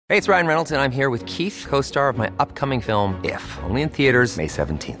Hey, it's Ryan Reynolds, and I'm here with Keith, co-star of my upcoming film, If, only in theaters May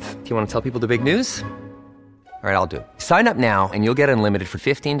 17th. Do you want to tell people the big news? All right, I'll do it. Sign up now and you'll get unlimited for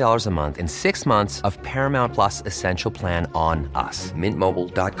 $15 a month and 6 months of Paramount Plus Essential Plan on us.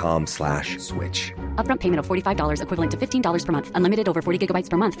 MintMobile.com/switch. Upfront payment of $45 equivalent to $15 per month. Unlimited over 40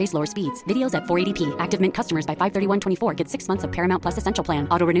 gigabytes per month. Face lower speeds. Videos at 480p. Active Mint customers by 531.24 get 6 months of Paramount Plus Essential Plan.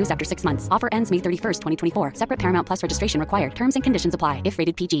 Auto renews after 6 months. Offer ends May 31st, 2024. Separate Paramount Plus registration required. Terms and conditions apply if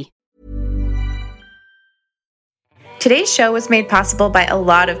rated PG. Today's show was made possible by a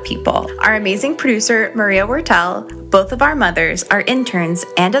lot of people. Our amazing producer, Maria Wertel, both of our mothers, our interns,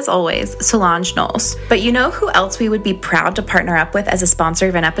 and as always, Solange Knowles. But you know who else we would be proud to partner up with as a sponsor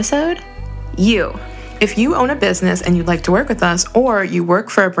of an episode? You. If you own a business and you'd like to work with us, or you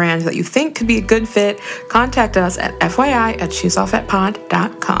work for a brand that you think could be a good fit, contact us at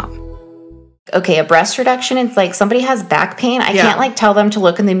FYI@she'sallfatpod.com. Okay, a breast reduction, it's like somebody has back pain. I can't like tell them to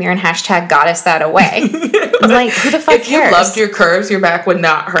look in the mirror and hashtag goddess that away. I'm like, who the fuck If cares? you loved your curves, your back would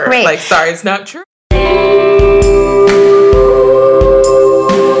not hurt. Right. Like, sorry, it's not true.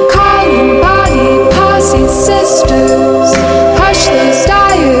 Calling body posse sisters, hush those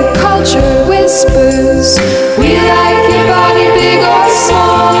diet culture whispers. We like your body big or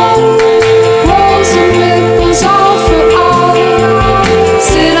small, rolls and ripples all for all.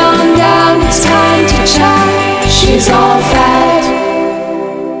 Sit on down, it's time to chat. She's all fat.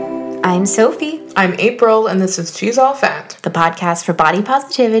 I'm Sophie, I'm April, and this is She's All Fat. the podcast for body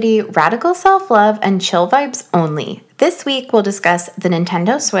positivity, radical self-love, and chill vibes only. This week, we'll discuss the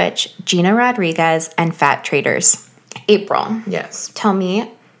Nintendo Switch, Gina Rodriguez, and fat traders. April, Yes. tell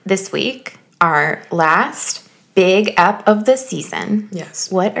me this week, our last big ep of the season.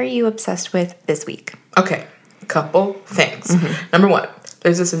 Yes. What are you obsessed with this week? Okay, a couple things. Number one,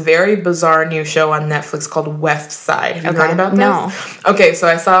 there's this very bizarre new show on Netflix called West Side. Have you heard about this? No. Okay, so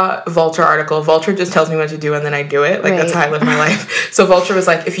I saw a Vulture article. Vulture just tells me what to do and then I do it. Like, that's how I live my life. So Vulture was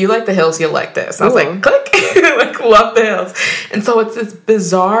like, if you like the hills, you'll like this. And I was like, click. Like, love the hills. And so it's this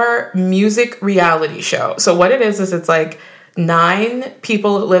bizarre music reality show. So what it is it's like 9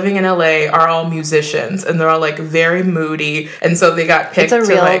 people living in LA are all musicians and they're all like very moody, and so they got picked. It's a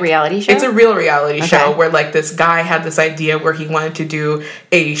real to, like, reality show? It's a real reality show where like this guy had this idea where he wanted to do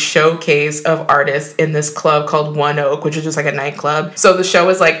a showcase of artists in this club called One Oak, which is just like a nightclub. So the show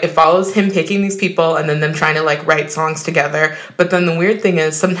is like, it follows him picking these people and then them trying to like write songs together. But then the weird thing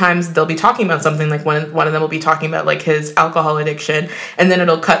is sometimes they'll be talking about something, like one of them will be talking about like his alcohol addiction, and then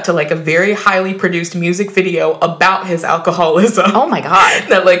it'll cut to like a very highly produced music video about his alcoholism. Oh my God.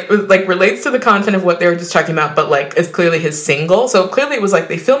 That like relates to the content of what they were just talking about, but like it's clearly his single. So clearly it was like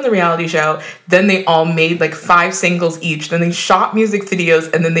they filmed the reality show, then they all made like 5 singles each, then they shot music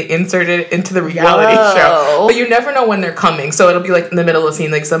videos, and then they inserted it into the reality show. But you never know when they're coming. So it'll be like in the middle of the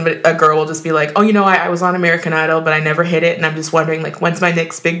scene, like a girl will just be like, oh, you know, I was on American Idol, but I never hit it, and I'm just wondering like, when's my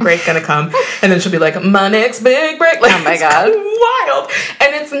next big break gonna come? And then she'll be like, my next big break. Like, oh my God. Wild.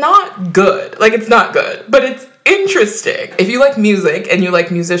 And it's not good. Like, it's not good, but it's interesting. If you like music and you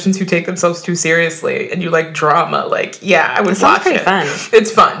like musicians who take themselves too seriously and you like drama, like, yeah, I would watch it. Fun. It's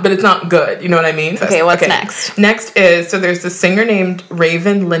fun, but it's not good. You know what I mean? Okay, what's next? Next is, so there's this singer named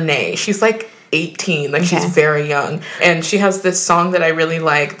Raven Lenae. She's like 18, like she's very young, and she has this song that I really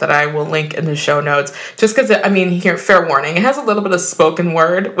like that I will link in the show notes, just because I mean, here, fair warning, it has a little bit of spoken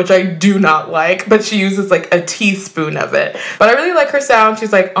word, which I do not like, but she uses like a teaspoon of it. But I really like her sound.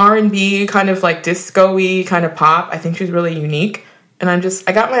 She's like R&B, kind of like disco-y, kind of pop. I think she's really unique. And I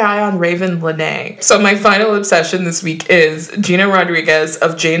got my eye on Raven Lenae. So my final obsession this week is Gina Rodriguez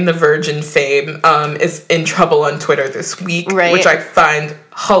of Jane the Virgin fame is in trouble on Twitter this week, which I find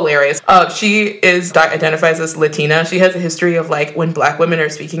hilarious. She identifies as Latina. She has a history of like when Black women are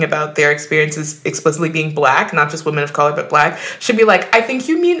speaking about their experiences explicitly being Black, not just women of color, but Black, she'd be like, I think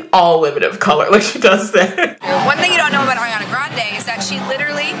you mean all women of color. Like, she does that. One thing you don't know about Ariana Grande is that she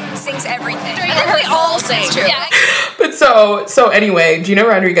literally sings everything. We all sing. Yeah. But so anyway, Gina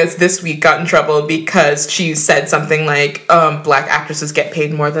Rodriguez this week got in trouble because she said something like, Black actresses get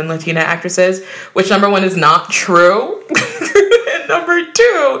paid more than Latina actresses, which number one is not true. And number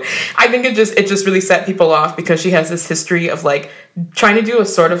two, I think it just really set people off because she has this history of like trying to do a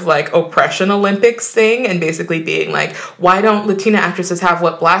sort of like oppression Olympics thing and basically being like, why don't Latina actresses have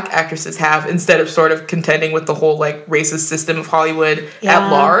what Black actresses have, instead of sort of contending with the whole like racist system of Hollywood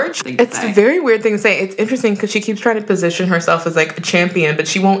at large. It's a very weird thing to say. It's interesting because she keeps trying to position herself as like a champion, but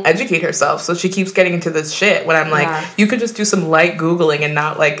she won't educate herself, so she keeps getting into this shit when I'm like, you could just do some light Googling and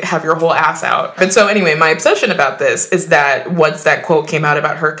not like have your whole ass out. But so anyway, my obsession about this is that What's That that quote came out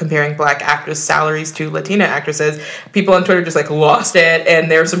about her comparing Black actress salaries to Latina actresses, people on Twitter just like lost it, and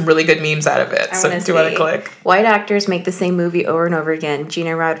there's some really good memes out of it. So do you want to click? White actors make the same movie over and over again.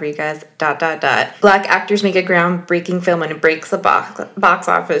 Gina Rodriguez, ... Black actors make a groundbreaking film and it breaks the box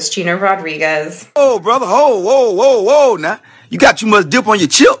office. Gina Rodriguez. Oh, brother, whoa, now. You got too much dip on your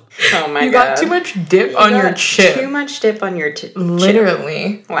chip. Oh my God. You got too much dip on your chip. Too much dip on your chip.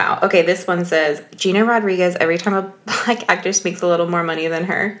 Literally. Wow. Okay, this one says, Gina Rodriguez, every time a Black actress makes a little more money than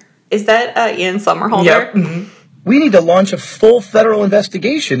her. Is that Ian Somerhalder? Yep. Mm-hmm. We need to launch a full federal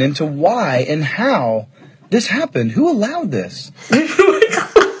investigation into why and how this happened. Who allowed this?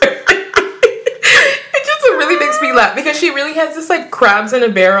 Makes me laugh because she really has this like crabs in a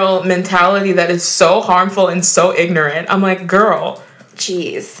barrel mentality that is so harmful and so ignorant. I'm like, girl.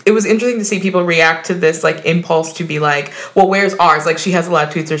 Jeez. It was interesting to see people react to this like impulse to be like, well, where's ours? Like she has a lot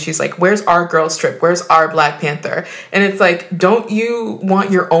of tweets where she's like, where's our girls trip? Where's our Black Panther? And it's like, don't you want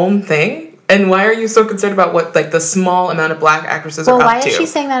your own thing? And why are you so concerned about what like the small amount of Black actresses are up to? Well, why is she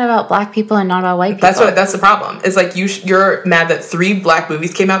saying that about Black people and not about white people? That's the problem. It's like you're mad that 3 Black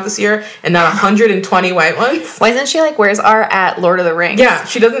movies came out this year and not 120 white ones. Why isn't she like, where's our at Lord of the Rings? Yeah,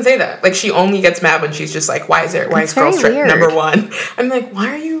 she doesn't say that. Like she only gets mad when she's just like, why is Girls Trip #1? I'm like, why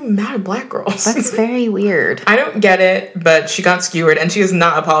are you mad at Black girls? That's very weird. I don't get it, but she got skewered and she has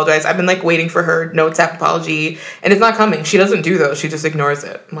not apologized. I've been like waiting for her notes app apology and it's not coming. She doesn't do those. She just ignores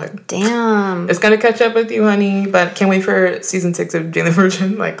it. I'm like, damn. It's gonna catch up with you, honey, but can't wait for season 6 of Jane the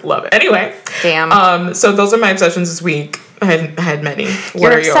Virgin. Like, love it. Anyway. Damn. So those are my obsessions this week. I had many.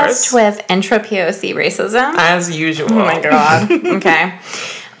 What are yours? You're obsessed with intra-POC racism? As usual. Oh my God. Okay.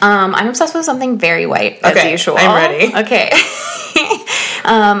 I'm obsessed with something very white, as usual. I'm ready. Okay.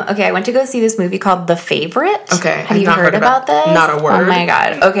 Okay, I went to go see this movie called The Favorite. Okay. Have you heard about this? Not a word. Oh my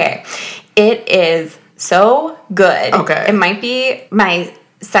God. Okay. It is so good. Okay. It might be my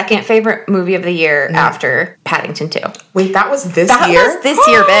second favorite movie of the year after Paddington 2. Wait, that was this year? That was this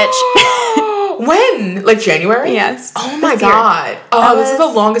year, bitch. When? Like January? Yes. Oh my God. Oh, this is the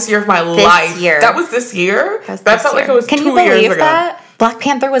longest year of my life. Year. That was this year? That felt like it was 2 years ago. Can you believe that? Black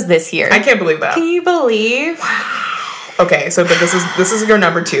Panther was this year. I can't believe that. Can you believe? Okay, so but this is your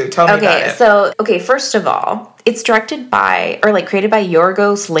number 2. Tell me about it. So first of all, it's directed by, or like created by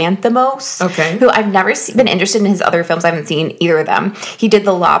Yorgos Lanthimos. Okay. Who I've never been interested in his other films. I haven't seen either of them. He did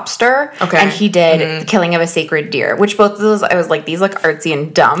The Lobster. Okay. And he did Killing of a Sacred Deer, which both of those I was like, these look artsy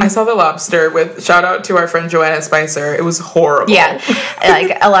and dumb. I saw The Lobster with, shout out to our friend Joanna Spicer. It was horrible. Yeah.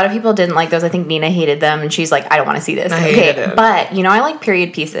 Like a lot of people didn't like those. I think Nina hated them and she's like, I don't want to see this. I hated it. But I like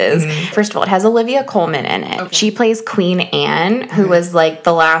period pieces. First of all, it has Olivia Colman in it. Okay. She plays Queen Anne, who was like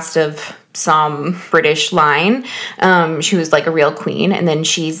the last of some British line. She was like a real queen, and then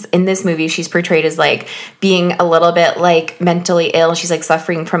she's in this movie she's portrayed as like being a little bit like mentally ill. She's like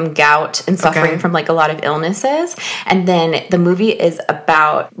suffering from gout and suffering from like a lot of illnesses. And then the movie is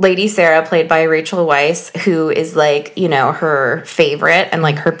about Lady Sarah, played by Rachel Weisz, who is like, her favorite and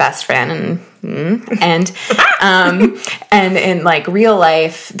like her best friend, and in like real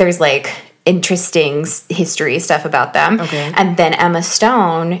life there's like interesting history stuff about them. Okay. And then Emma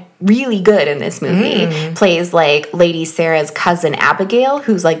Stone, really good in this movie, plays like Lady Sarah's cousin Abigail,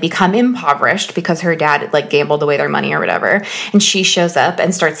 who's like become impoverished because her dad like gambled away their money or whatever. And she shows up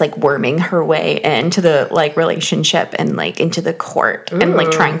and starts like worming her way into the like relationship and like into the court and like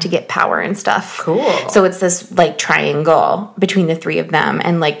trying to get power and stuff. Cool. So it's this like triangle between the three of them.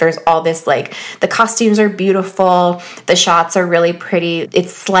 And like there's all this like, the costumes are beautiful, the shots are really pretty.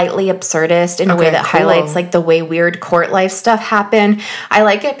 It's slightly absurdist in a way that highlights like the way weird court life stuff happen. I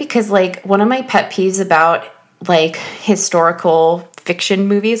like it because like one of my pet peeves about like historical fiction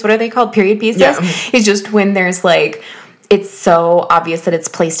movies, what are they called? Period pieces? Yeah. Is just when there's like, it's so obvious that it's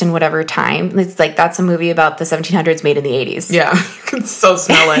placed in whatever time. It's like, that's a movie about the 1700s made in the 80s. Yeah. You can so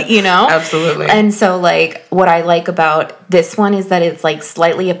smell it. Absolutely. And so like what I like about this one is that it's like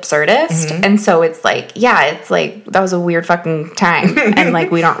slightly absurdist. And so it's like, yeah, it's like, that was a weird fucking time. And like,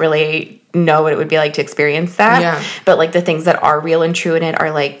 we don't really know what it would be like to experience that. Yeah. But like the things that are real and true in it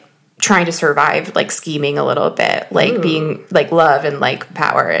are like trying to survive, like scheming a little bit, like being like love and like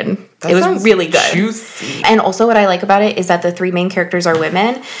power, and it was really good. Juicy. And also what I like about it is that the three main characters are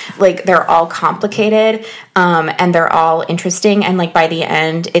women. Like they're all complicated, and they're all interesting, and like by the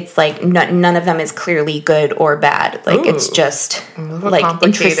end it's like none of them is clearly good or bad. Like it's just like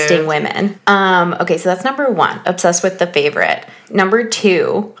interesting women. Okay, so that's number 1. Obsessed with The Favorite. Number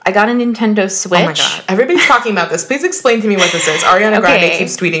 2, I got a Nintendo Switch. Oh my God. Everybody's talking about this. Please explain to me what this is. Ariana Grande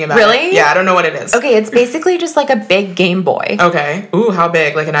keeps tweeting about it. Really? Yeah, I don't know what it is. Okay, it's basically just like a big Game Boy. Okay. Ooh, how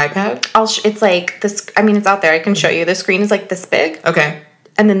big? Like an iPad? ahead? It's like this. I mean, it's out there. I can show you. The screen is like this big. Okay.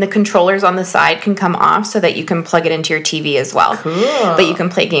 And then the controllers on the side can come off so that you can plug it into your TV as well. Cool. But you can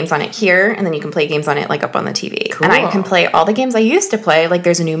play games on it here, and then you can play games on it like up on the TV. Cool. And I can play all the games I used to play. Like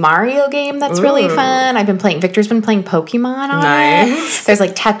there's a new Mario game that's really fun. Victor's been playing Pokemon on it. There's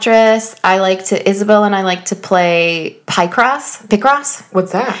like Tetris. Isabel and I like to play Picross.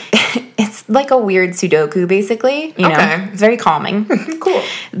 What's that? It's like a weird Sudoku, basically. You know? It's very calming. Cool.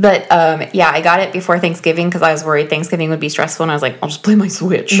 But yeah, I got it before Thanksgiving because I was worried Thanksgiving would be stressful, and I was like, I'll just play my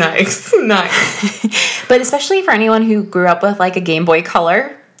Switch. Nice. But especially for anyone who grew up with like a Game Boy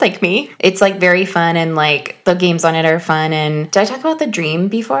Color, like me, it's like very fun, and like the games on it are fun. And did I talk about The Dream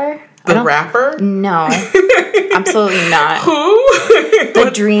before? The rapper? No, absolutely not. Who?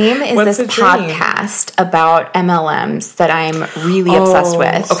 The Dream is this podcast about MLMs that I'm really obsessed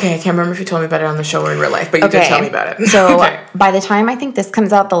with. Okay, I can't remember if you told me about it on the show or in real life, but you did tell me about it. So by the time I think this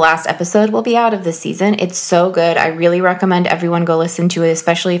comes out, the last episode will be out of this season. It's so good. I really recommend everyone go listen to it,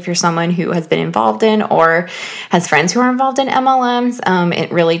 especially if you're someone who has been involved in or has friends who are involved in MLMs.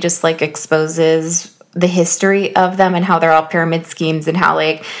 It really just like exposes the history of them and how they're all pyramid schemes and how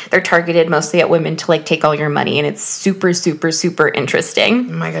like they're targeted mostly at women to like take all your money, and it's super, super, super interesting.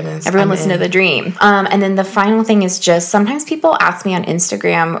 Oh my goodness. Everyone listen to The Dream. And then the final thing is just sometimes people ask me on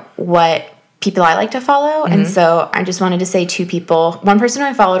Instagram what people I like to follow. And so I just wanted to say two people. One person who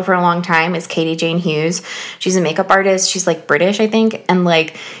I followed for a long time is Katie Jane Hughes. She's a makeup artist. She's like British, I think. And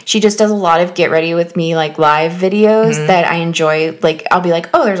like she just does a lot of get ready with me like live videos that I enjoy. Like I'll be like,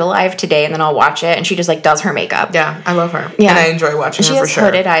 oh, there's a live today, and then I'll watch it, and she just like does her makeup. Yeah, I love her. Yeah. And I enjoy watching her for sure. She has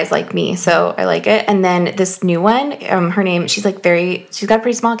hooded eyes like me, so I like it. And then this new one, her name, she's got a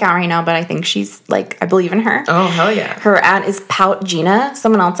pretty small account right now, but I think she's like, I believe in her. Oh, hell yeah. Her ad is Pout Gina.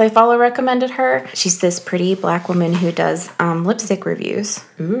 Someone else I follow recommended her. She's this pretty black woman who does lipstick reviews.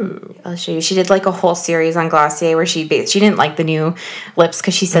 Ooh. I'll show you. She did like a whole series on Glossier where she didn't like the new lips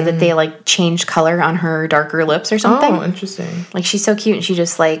because she said that they like changed color on her darker lips or something. Oh, interesting. Like she's so cute, and she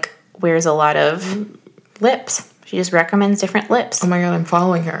just like wears a lot of lips. She just recommends different lips. Oh my god, I'm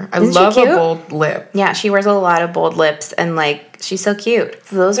following her. I Isn't love she a cute? bold lip. Yeah, she wears a lot of bold lips, and like she's so cute.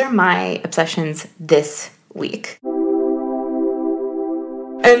 So those are my obsessions this week.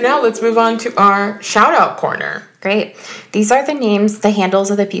 And now let's move on to our shout out corner. Great. These are the handles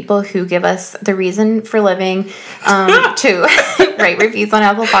of the people who give us the reason for living to write reviews on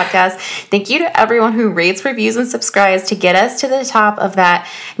Apple Podcasts. Thank you to everyone who rates, reviews, and subscribes to get us to the top of that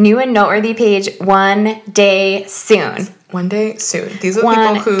new and noteworthy page one day soon. One day soon. These are the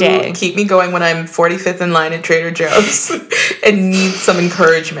people who keep me going when I'm 45th in line at Trader Joe's and need some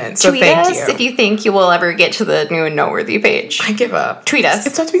encouragement. So Tweet thank us you. if you think you will ever get to the new and noteworthy page. I give up. Tweet us.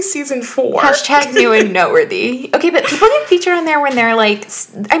 It's about to be season 4. Hashtag new and noteworthy. Okay, but people get featured on there when they're like,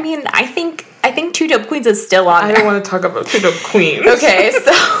 I mean, I think Two Dope Queens is still on there. I don't want to talk about Two Dope Queens. Okay,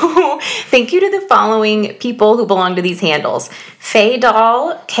 so thank you to the following people who belong to these handles. Faye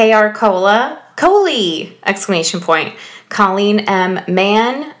Doll, KR Cola, Coley! ! Colleen M.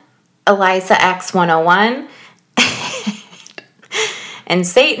 Mann, Eliza X101, and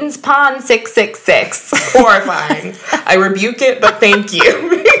Satan's Pawn 666. Horrifying. I rebuke it, but thank you.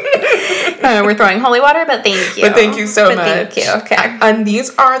 We're throwing holy water, but thank you. But thank you so much. Thank you. Okay. And these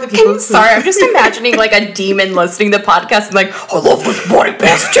are the people. Sorry, I'm just imagining like a demon listening to the podcast and like, I love this body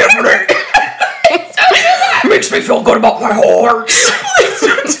positivity. Makes me feel good about my horse.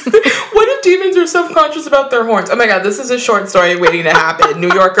 What if demons are self-conscious about their horns? Oh my god, this is a short story waiting to happen. New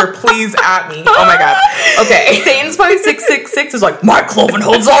Yorker, please at me. Oh my god. Okay. Satan's Pawn 666 is like, My cloven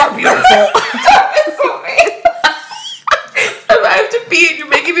hooves are beautiful. I have to pee and you're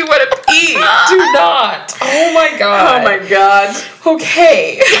making me want to pee. Do not. Oh my god. oh my god.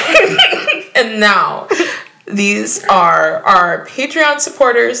 Okay. And now, these are our Patreon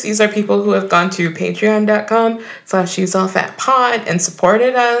supporters. These are people who have gone to patreon.com/she'soffpod and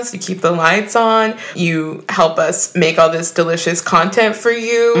supported us. You keep the lights on. You help us make all this delicious content for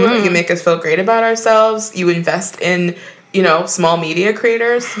you. You make us feel great about ourselves. You invest in, small media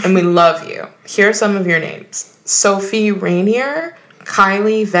creators. And we love you. Here are some of your names. Sophie Rainier,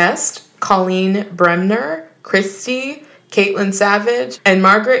 Kylie Vest, Colleen Bremner, Christy, Caitlin Savage, and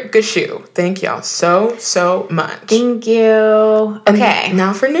Margaret Gashu. Thank y'all so much. Thank you. Okay. And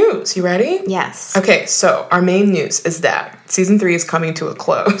now for news. You ready? Yes. Okay, so our main news is that season 3 is coming to a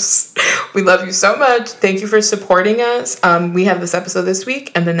close. We love you so much. Thank you for supporting us. We have this episode this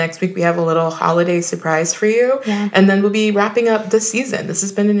week, and then next week we have a little holiday surprise for you. Yeah. And then we'll be wrapping up this season. This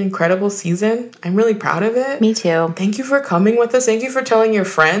has been an incredible season. I'm really proud of it. Me too. Thank you for coming with us. Thank you for telling your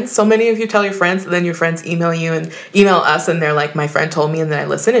friends. So many of you tell your friends, and then your friends email you and email us, and they're like, my friend told me, and then I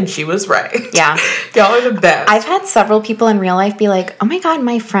listened, and she was right. Yeah. Y'all are the best. I've had several people in real life be like, oh my God,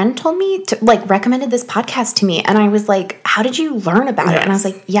 my friend told me to, like, recommended this podcast to me. And I was like, how did you learn about it? And I was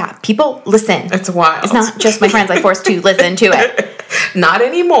like, yeah, people listen. It's wild. It's not just my friends I forced to listen to it. Not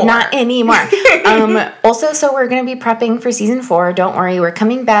anymore. Not anymore. Also, so we're going to be prepping for season 4. Don't worry. We're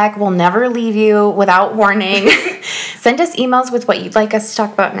coming back. We'll never leave you without warning. Send us emails with what you'd like us to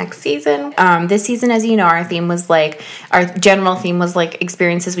talk about next season. This season, as you know, our general theme was like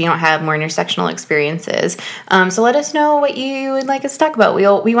experiences we don't have, more intersectional experiences. So let us know what you would like us to talk about.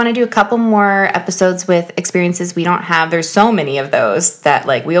 We want to do a couple more episodes with experiences we don't have. There's so many of those that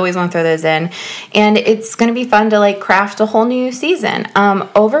like we always want to throw those in. And it's going to be fun to like craft a whole new season.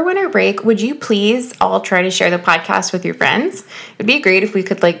 Over winter break, would you please all try to share the podcast with your friends? It'd be great if we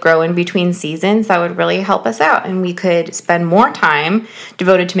could like grow in between seasons. That would really help us out. And we could spend more time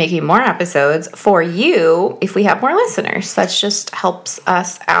devoted to making more episodes for you if we have more listeners. That just helps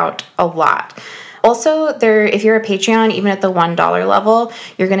us out a lot. Also, if you're a Patreon, even at the $1 level,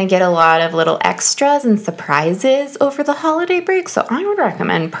 you're going to get a lot of little extras and surprises over the holiday break. So I would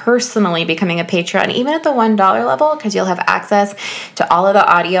recommend personally becoming a Patreon, even at the $1 level, because you'll have access to all of the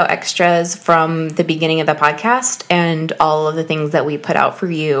audio extras from the beginning of the podcast and all of the things that we put out for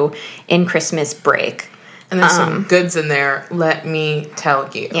you in Christmas break. And there's some goods in there, let me tell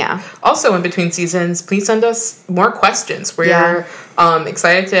you. Yeah. Also, in between seasons, please send us more questions. We're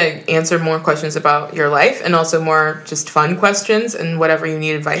excited to answer more questions about your life and also more just fun questions and whatever you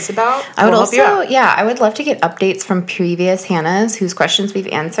need advice about. I would I would love to get updates from previous Hannahs whose questions we've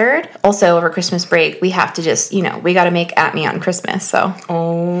answered. Also, over Christmas break, we have to just, we got to make At Me on Christmas, so.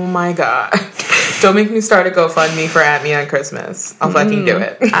 Oh my God. Don't make me start a GoFundMe for At Me on Christmas. I'll fucking do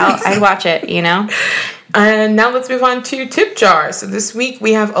it. I'd watch it, And now let's move on to Tip Jar. So this week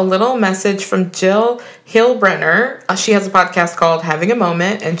we have a little message from Jill Hillbrenner. She has a podcast called Having a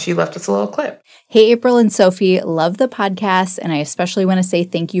Moment, and she left us a little clip. Hey, April and Sophie, love the podcast, and I especially want to say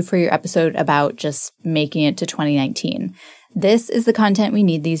thank you for your episode about just making it to 2019. This is the content we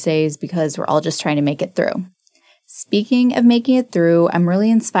need these days because we're all just trying to make it through. Speaking of making it through, I'm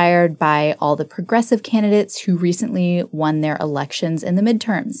really inspired by all the progressive candidates who recently won their elections in the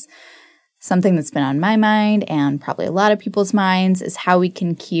midterms. Something that's been on my mind and probably a lot of people's minds is how we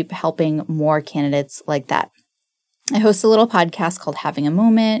can keep helping more candidates like that. I host a little podcast called Having a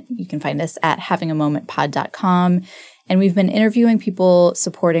Moment. You can find us at havingamomentpod.com, and we've been interviewing people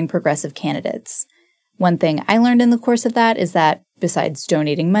supporting progressive candidates. One thing I learned in the course of that is that besides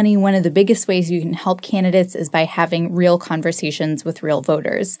donating money, one of the biggest ways you can help candidates is by having real conversations with real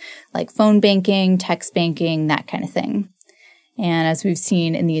voters, like phone banking, text banking, that kind of thing. And as we've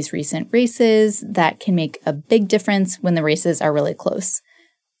seen in these recent races, that can make a big difference when the races are really close.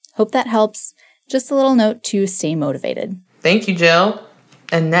 Hope that helps. Just a little note to stay motivated. Thank you, Jill.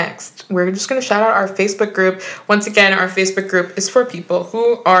 And next, we're just going to shout out our Facebook group. Once again, our Facebook group is for people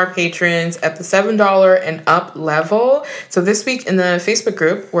who are patrons at the $7 and up level. So this week in the Facebook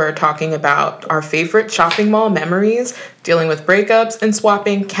group, we're talking about our favorite shopping mall memories, dealing with breakups, and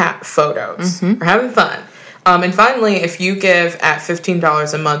swapping cat photos. We're having fun. And finally, if you give at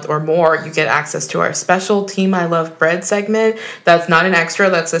 $15 a month or more, you get access to our special Team I Love Bread segment. That's not an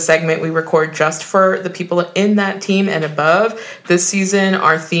extra. That's a segment we record just for the people in that team and above. This season,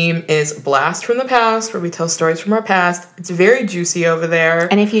 our theme is Blast from the Past, where we tell stories from our past. It's very juicy over there.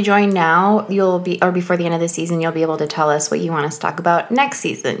 And if you join now, before the end of the season, you'll be able to tell us what you want us to talk about next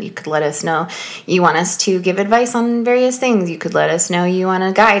season. You could let us know you want us to give advice on various things. You could let us know you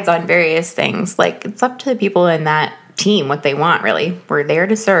want guides on various things. Like, it's up to the people in that team what they want, really. We're there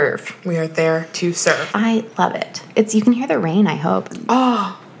to serve. We are there to serve. I love it. You can hear the rain, I hope.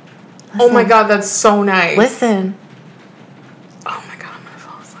 Oh my God, that's so nice. Listen. Oh my God, I'm gonna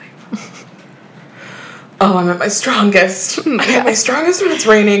fall asleep. I'm at my strongest. I'm at my strongest when it's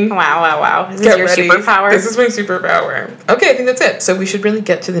raining. Wow. Is this your superpower? This is my superpower. Okay, I think that's it. So we should really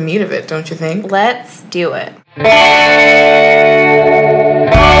get to the meat of it, don't you think? Let's do it.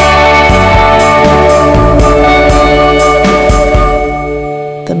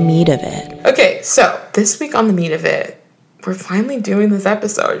 The meat of it. Okay, so this week on the meat of it, we're finally doing this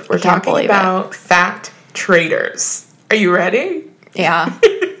episode. We're talking about fact traders. Are you ready? Yeah.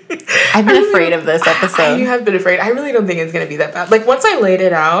 I've been afraid of this episode. You have been afraid. I really don't think it's going to be that bad. Like, once I laid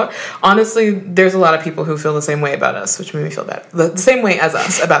it out, honestly, there's a lot of people who feel the same way about us, which made me feel bad. The same way as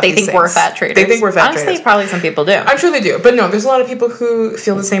us about these things. They think we're fat traders. They think we're fat traders. Honestly, probably some people do. I'm sure they do. But no, there's a lot of people who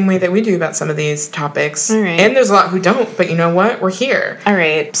feel the same way that we do about some of these topics. All right. And there's a lot who don't. But you know what? We're here. All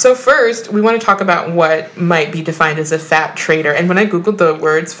right. So first, we want to talk about what might be defined as a fat trader. And when I Googled the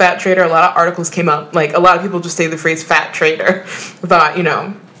words fat trader, a lot of articles came up. Like, a lot of people just say the phrase fat trader. I thought,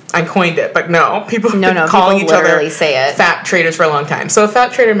 I coined it, but no, people have been calling each other fat traders for a long time. So a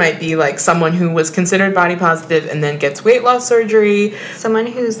fat trader might be like someone who was considered body positive and then gets weight loss surgery. Someone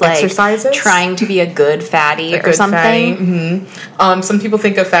who's exercises, trying to be a good fatty or something. Mm-hmm. Some people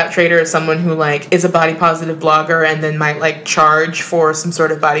think a fat trader is someone who is a body positive blogger and then might charge for some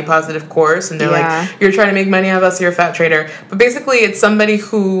sort of body positive course, and they're like, you're trying to make money out of us, you're a fat trader. But basically, it's somebody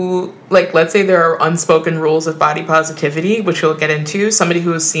who, let's say there are unspoken rules of body positivity, which we'll get into. Somebody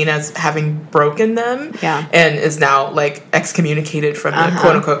who is seen as having broken them and is now excommunicated from the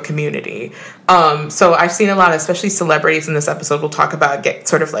quote unquote community. So I've seen a lot, especially celebrities in this episode, we'll talk about get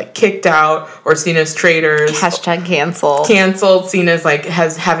sort of kicked out or seen as traitors. Hashtag canceled. Canceled, seen as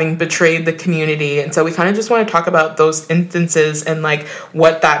having betrayed the community. And so we kind of just want to talk about those instances and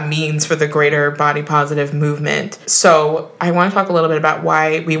what that means for the greater body positive movement. So I want to talk a little bit about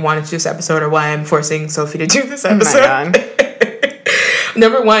why we wanted to do this episode, or why I'm forcing Sophie to do this episode. Oh my God.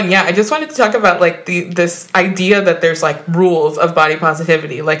 Number one, I just wanted to talk about this idea that there's rules of body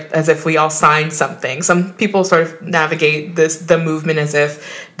positivity, as if we all signed something. Some people sort of navigate the movement as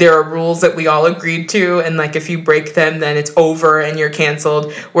if there are rules that we all agreed to, and if you break them, then it's over and you're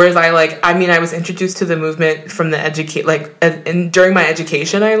canceled. Whereas I was introduced to the movement from the during my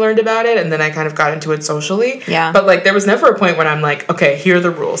education, I learned about it, and then I kind of got into it socially. Yeah. But there was never a point when I'm okay, here are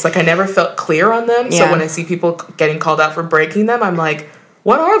the rules. I never felt clear on them. Yeah. So when I see people getting called out for breaking them, I'm like,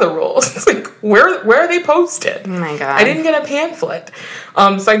 what are the rules? Where are they posted? Oh my God. I didn't get a pamphlet.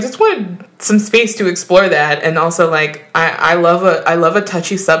 So I just wanted some space to explore that, and also I love a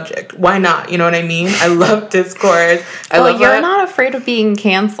touchy subject. Why not? You know what I mean? I love discourse. You're not afraid of being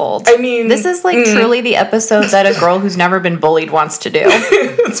canceled. I mean, this is truly the episode that a girl who's never been bullied wants to do.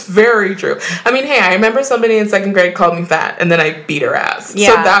 It's very true. I mean, hey, I remember somebody in second grade called me fat, and then I beat her ass. Yeah.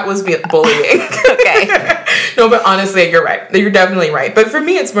 So that was bullying. Okay. No, but honestly, you're right. You're definitely right. But for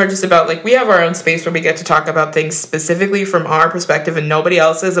me, it's more just about we have our own space where we get to talk about things specifically from our perspective and nobody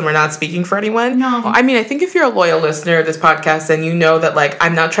else's, and we're not speaking for anyone. No. I mean, I think if you're a loyal listener of this podcast, then you know that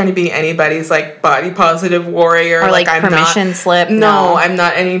I'm not trying to be anybody's body positive warrior, or I'm permission not, slip. No, I'm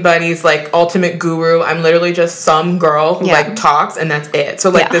not anybody's ultimate guru. I'm literally just some girl who talks, and that's it.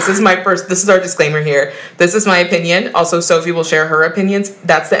 So this is this is our disclaimer here. This is my opinion. Also, Sophie will share her opinions.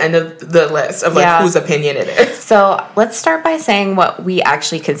 That's the end of the list of whose opinion it is. So let's start by saying what we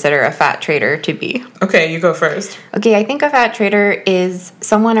actually consider a fat trader to be. Okay, you go first. Okay, I think a fat trader is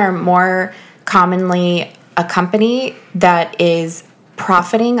someone, or more commonly a company, that is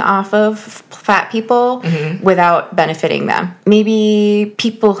profiting off of fat people without benefiting them. Maybe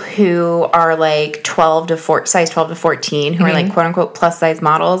people who are size 12 to 14 who are quote unquote plus size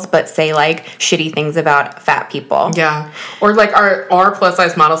models, but say shitty things about fat people. Yeah. Or are plus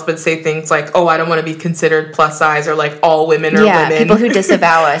size models, but say things oh, I don't want to be considered plus size, or all women are women. People who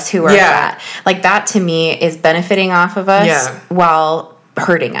disavow us who are fat. That to me is benefiting off of us while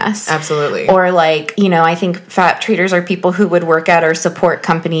hurting us. Absolutely. Or I think fat traders are people who would work at or support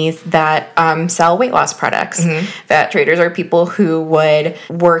companies that sell weight loss products. Fat traders are people who would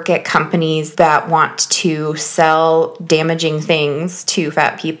work at companies that want to sell damaging things to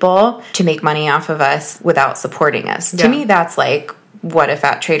fat people to make money off of us without supporting us. To me, that's what a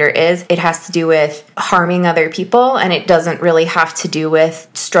fat trader is. It has to do with harming other people, and it doesn't really have to do with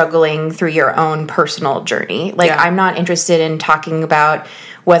struggling through your own personal journey. I'm not interested in talking about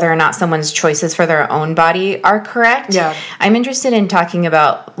whether or not someone's choices for their own body are correct. Yeah. I'm interested in talking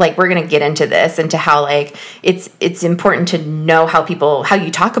about, we're going to get into this, into how, it's important to know how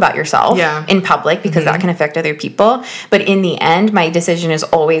you talk about yourself in public, because that can affect other people. But in the end, my decision is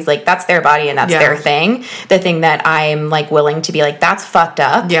always, that's their body and that's their thing. The thing that I'm, willing to be that's fucked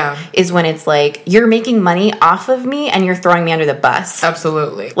up is when it's you're making money off of me and you're throwing me under the bus.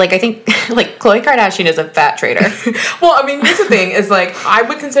 Absolutely. I think, Khloe Kardashian is a fat trader. Well, I mean, here's the thing, is I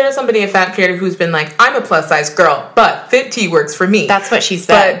would consider somebody a fat trader who's been like, I'm a plus size girl, but fit tea works for me. That's what she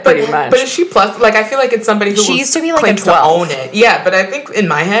said, pretty much. But is she plus? Like, I feel like it's somebody who used to be like claims a 12. to own it. Yeah, but I think in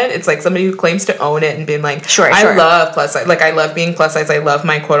my head, it's like somebody who claims to own it and being like, sure. I love plus size. Like, I love being plus size. I love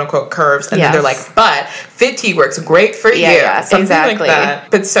my quote unquote curves. And then they're like, but fit tea works great for you. Yeah, something exactly. like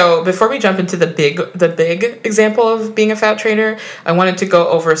that. But so before we jump into the big example of being a fat trader, I wanted to go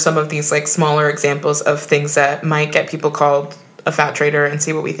over some of these like smaller examples of things that might get people called a fat trader and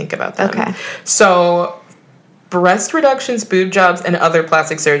see what we think about them. Okay. So breast reductions, boob jobs, and other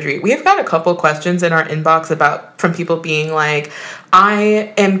plastic surgery. We have got a couple questions in our inbox from people being like,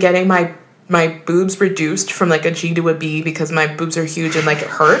 I am getting my boobs reduced from like a G to a B because my boobs are huge and like it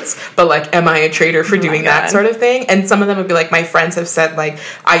hurts, but like, am I a traitor for doing that sort of thing? And some of them would be like, my friends have said like,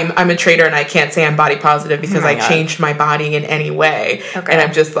 I'm a traitor and I can't say I'm body positive because I changed my body in any way. Okay. And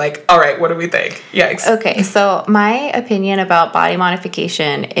I'm just like, all right, what do we think? Yikes. Okay, so my opinion about body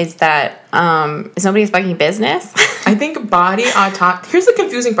modification is that it's nobody's fucking business. I think body autonomy. Here's the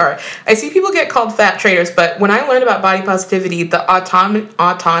confusing part. I see people get called fat traitors, but when I learned about body positivity, the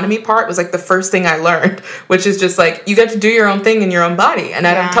autonomy part was like the first thing I learned, which is just like, you get to do your own thing in your own body, and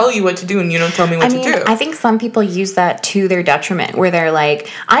I don't tell you what to do, and you don't tell me what to do. I think some people use that to their detriment, where they're like,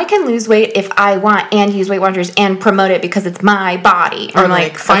 I can lose weight if I want, and use Weight Watchers and promote it because it's my body. Or I'm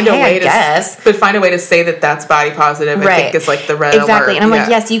like, find a way to say that that's body positive. Right. I think it's like the red alert. Exactly. And I'm like,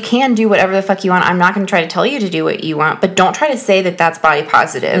 yes, you can do whatever the fuck you want. I'm not going to try to tell you to do what you want, but don't try to say that that's body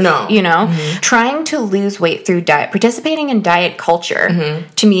positive. No. You know? Mm-hmm. Trying to lose weight through diet, participating in diet culture,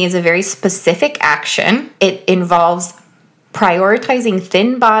 to me is a very specific action. It involves prioritizing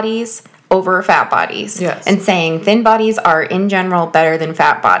thin bodies over fat bodies. Yes. And saying thin bodies are in general better than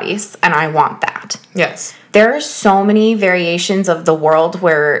fat bodies, and I want that. Yes. There are so many variations of the world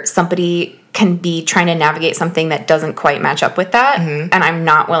where somebody can be trying to navigate something that doesn't quite match up with that, and I'm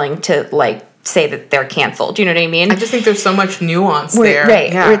not willing to like say that they're canceled. Do you know what I mean? I just think there's so much nuance there.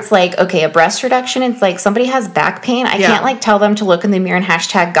 Right. Yeah. Where it's like, okay, a breast reduction, it's like somebody has back pain. I can't like tell them to look in the mirror and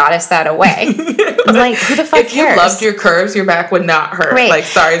hashtag goddess that away. I'm like, who the fuck if cares? If you loved your curves, your back would not hurt. Right. Like,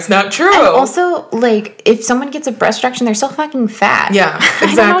 sorry, it's not true. And also, like, if someone gets a breast reduction, they're still fucking fat. Yeah, exactly.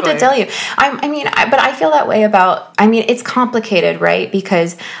 I don't know what to tell you. But I feel that way about, it's complicated, right?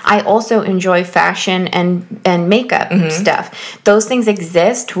 Because I also enjoy fashion and makeup stuff. Those things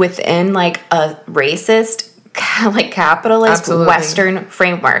exist within, like, a racist, like capitalist Western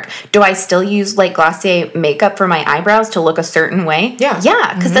framework. Do I still use like Glossier makeup for my eyebrows to look a certain way?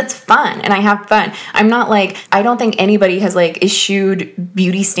 Yeah, because that's fun and I have fun. I'm not like, I don't think anybody has like issued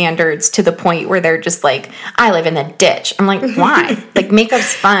beauty standards to the point where they're just like, I live in the ditch. I'm like, why? Like,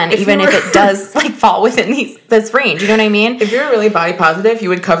 makeup's fun if it does like fall within this range. You know what I mean? If you're really body positive, you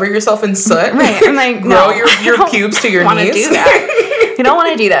would cover yourself in soot. Right. I'm like, grow your pubes to your knees. Do that. You don't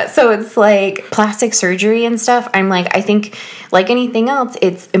want to do that. So it's like plastic surgery and stuff. I'm like, I think like anything else,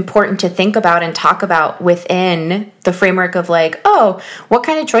 it's important to think about and talk about within the framework of like, oh, what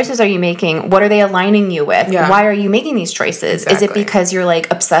kind of choices are you making? What are they aligning you with? Yeah. Why are you making these choices? Exactly. Is it because you're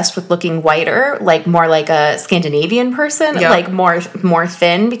like obsessed with looking whiter, like more like a Scandinavian person, like more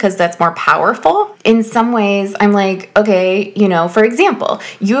thin because that's more powerful? In some ways, I'm like, okay, for example,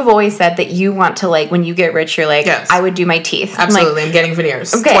 you have always said that you want to like, when you get rich, you're like, I would do my teeth. Absolutely. I'm getting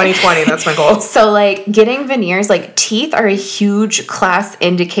veneers. Okay. 2020, that's my goal. So like getting veneers, like teeth are a huge class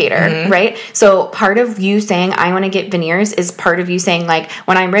indicator, right? So part of you saying, I want to get veneers is part of you saying like,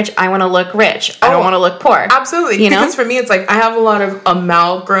 when I'm rich, I want to look rich. I don't want to look poor. Absolutely. Because for me, it's like, I have a lot of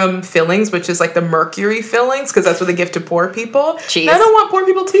amalgam fillings, which is like the mercury fillings, because that's what they give to poor people. Jeez. And I don't want poor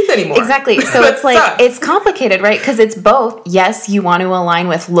people teeth anymore. Exactly. So it's like, it's complicated, right? Because it's both, yes, you want to align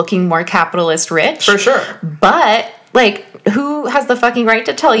with looking more capitalist rich. For sure. But like, who has the fucking right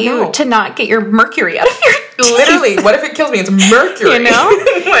to tell you to not get your mercury out of your teeth? Literally, what if it kills me? It's mercury.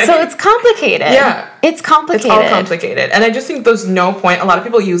 Like, so it's complicated. Yeah. It's complicated. It's all complicated. And I just think there's no point. A lot of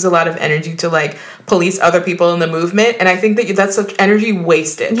people use a lot of energy to like police other people in the movement. And I think that that's such energy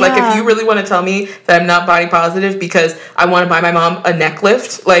wasted. Yeah. Like, if you really want to tell me that I'm not body positive because I want to buy my mom a neck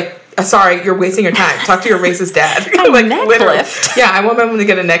lift, like, sorry, you're wasting your time. Talk to your racist dad. Like, neck lift? Yeah, I want my mom to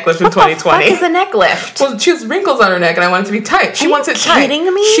get a neck lift in 2020. What the fuck is a neck lift? Well, she has wrinkles on her neck, and I want it to be tight. She wants it tight. Are you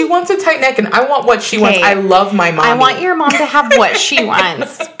kidding me? She wants a tight neck, and I want what she wants. I love my mom. I want your mom to have what she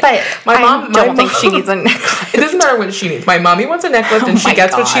wants, but I don't think she needs a neck lift. It doesn't matter what she needs. My mommy wants a neck lift, and she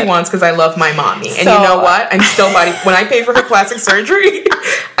gets what she wants because I love my mommy. And you know what? I'm still when I pay for her plastic surgery,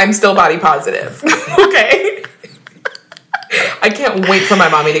 I'm still body positive. Okay? I can't wait for my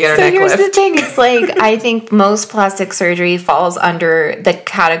mommy to get her neck lift. So here's the thing. It's like, I think most plastic surgery falls under the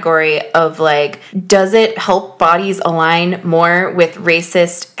category of like, does it help bodies align more with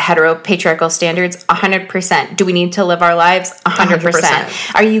racist, heteropatriarchal standards? 100%. Do we need to live our lives?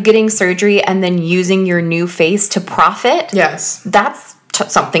 100%. Are you getting surgery and then using your new face to profit? Yes. That's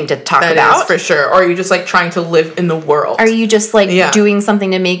something to talk about. That is for sure. Or are you just like trying to live in the world? Are you just like doing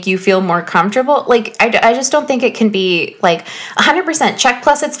something to make you feel more comfortable? Like, I just don't think it can be like 100% check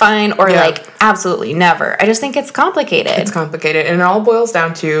plus it's fine or like absolutely never. I just think it's complicated. It's complicated. And it all boils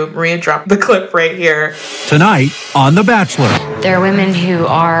down to, Maria dropped the clip right here. Tonight on The Bachelor. There are women who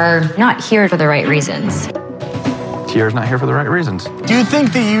are not here for the right reasons. Tiara's not here for the right reasons. Do you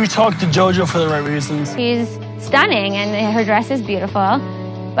think that you talked to JoJo for the right reasons? She's stunning and her dress is beautiful,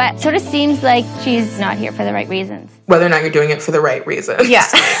 but it sort of seems like she's not here for the right reasons. Whether or not you're doing it for the right reasons. Yeah.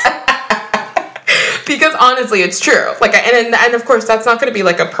 Because honestly, it's true. Like, and of course, that's not going to be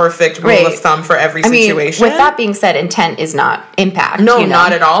like a perfect rule of thumb for every situation. With that being said, intent is not impact. No,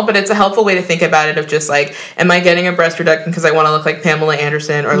 not at all. But it's a helpful way to think about it. Of just like, am I getting a breast reduction because I want to look like Pamela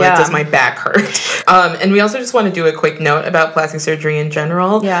Anderson, or like, does my back hurt? And we also just want to do a quick note about plastic surgery in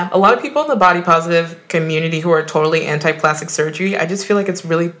general. Yeah, a lot of people in the body positive community who are totally anti-plastic surgery, I just feel like it's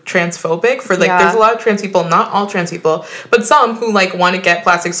really transphobic. For like, there's a lot of trans people, not all trans people, but some who like want to get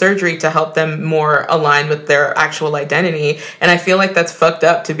plastic surgery to help them more align with their actual identity. And I feel like that's fucked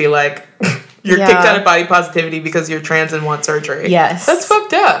up to be like, you're kicked out of body positivity because you're trans and want surgery. Yes. That's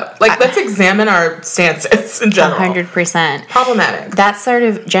fucked up. Like, let's examine our stances in general. 100%. Problematic. That sort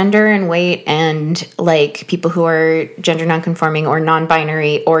of gender and weight and, like, people who are gender nonconforming or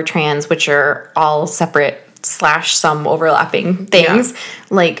non-binary or trans, which are all separate / some overlapping things,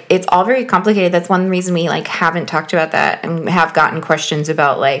 like, it's all very complicated. That's one reason we like haven't talked about that and have gotten questions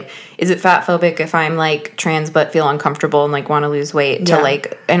about like, is it fat phobic if I'm like trans but feel uncomfortable and like want to lose weight to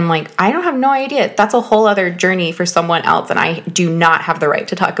like, and I'm like, I don't have no idea. That's a whole other journey for someone else, and I do not have the right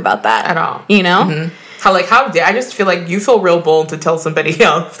to talk about that at all, you know. I just feel like you feel real bold to tell somebody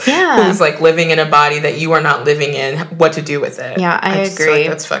else who's like living in a body that you are not living in what to do with it. Yeah, I agree. Like,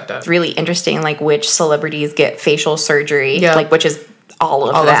 that's fucked up. It's really interesting, like which celebrities get facial surgery, like which is all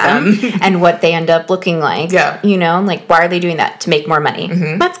of them. And what they end up looking like. Yeah, you know, like why are they doing that? To make more money.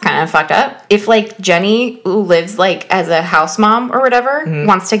 That's kind of fucked up. If like Jenny, who lives like as a house mom or whatever,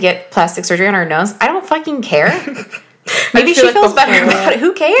 wants to get plastic surgery on her nose, I don't fucking care. Maybe she feels better about it.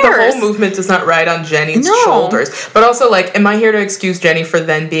 Who cares? The whole movement does not ride on Jenny's shoulders. But also, like, am I here to excuse Jenny for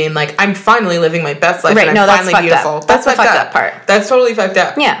then being like, I'm finally living my best life and I'm finally beautiful? That's the fucked up part. That's totally fucked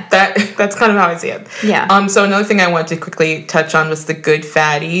up. Yeah. That's kind of how I see it. Yeah. So another thing I wanted to quickly touch on was the good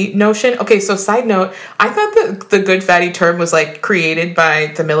fatty notion. Okay, so side note, I thought that the good fatty term was like created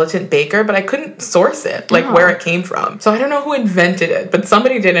by the Militant Baker, but I couldn't source it, like where it came from. So I don't know who invented it, but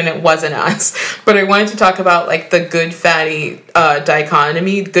somebody did and it wasn't us. But I wanted to talk about like the good fatty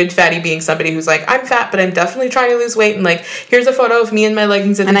dichotomy. Good fatty being somebody who's like, I'm fat, but I'm definitely trying to lose weight, and like, here's a photo of me in my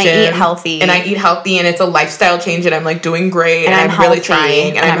leggings at the gym. I eat healthy. And I eat healthy, and it's a lifestyle change, and I'm like doing great, and I'm really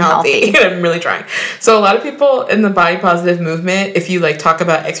trying, and I'm healthy, and I'm really trying. So a lot of people in the body positive movement, if you like talk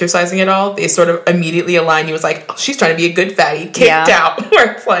about exercising at all, they sort of immediately align you as like, oh, she's trying to be a good fatty, kicked out.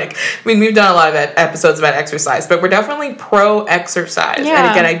 Where it's like, I mean, we've done a lot of episodes about exercise, but we're definitely pro exercise. And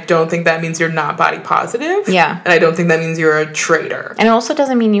again, I don't think that means you're not body positive. Yeah. And I don't think that means you're a traitor. And it also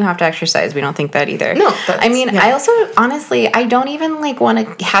doesn't mean you have to exercise. We don't think that either. No. I mean, I also, honestly, I don't even like want to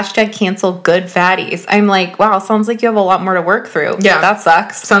hashtag cancel good fatties. I'm like, wow, sounds like you have a lot more to work through. Yeah. That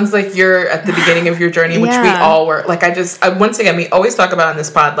sucks. Sounds like you're at the beginning of your journey, which we all were. Like, once again, we always talk about on this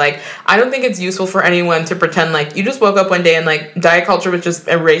pod, like, I don't think it's useful for anyone to pretend like you just woke up one day and like diet culture was just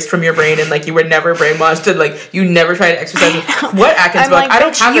erased from your brain and like you were never brainwashed and like you never tried to exercise. What Atkins book? Like, I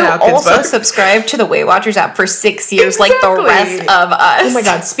don't have an Atkins book. You also subscribed to the Weight Watchers app for 6 years, like the rest of us. Oh my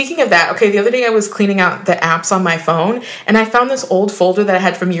god, speaking of that, okay, the other day I was cleaning out the apps on my phone and I found this old folder that I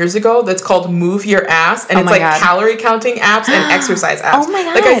had from years ago that's called Move Your Ass, and it's like calorie counting apps and exercise apps. Oh my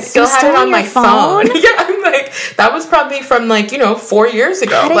god. Like, I still had it on my phone. Yeah, I'm like, that was probably from like, 4 years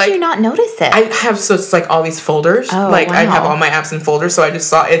ago. How did like, you not notice it? I have, so it's like all these folders. I have all my apps in folders, so I just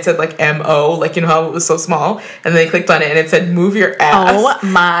saw it said like MO, like, how it was so small, and then I clicked on it and it said Move Your Ass. Oh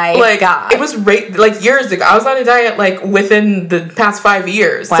my god. It was like years ago. I was on a diet like within the past 5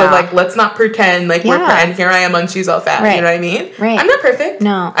 years. Wow. So like, let's not pretend like and here I am on She's All Fat. Right. You know what I mean? Right. I'm not perfect.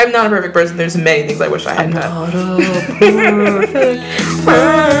 No. I'm not a perfect person. There's many things I wish I hadn't had. Not a perfect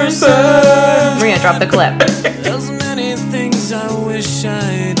person. We're gonna drop the clip. There's many things I wish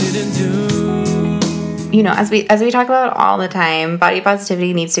I didn't do. you know, as we talk about all the time, body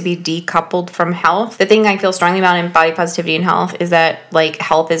positivity needs to be decoupled from health. The thing I feel strongly about in body positivity and health is that, like,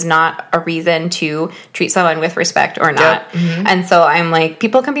 health is not a reason to treat someone with respect or not. Yep. Mm-hmm. And so I'm like,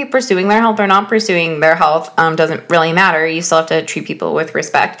 people can be pursuing their health or not pursuing their health. Doesn't really matter. You still have to treat people with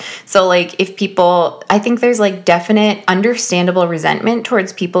respect. So, like, if people, I think there's, like, definite understandable resentment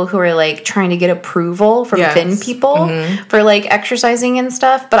towards people who are, like, trying to get approval from thin people for, like, exercising and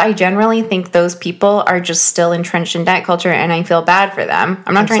stuff. But I generally think those people are just still entrenched in diet culture, and I feel bad for them.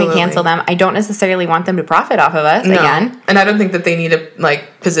 I'm not trying to cancel them. I don't necessarily want them to profit off of us again. And I don't think that they need to,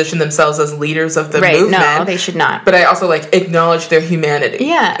 like, position themselves as leaders of the movement. No, they should not. But I also, like, acknowledge their humanity.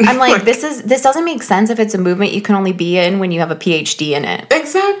 Yeah. I'm like, this doesn't make sense if it's a movement you can only be in when you have a PhD in it.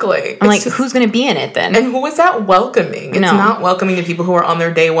 Exactly. I'm like, who's going to be in it then? And who is that welcoming? It's not welcoming to people who are on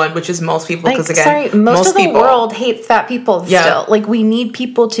their day one, which is most people. Because, again, most of the world hates fat people still. Like, we need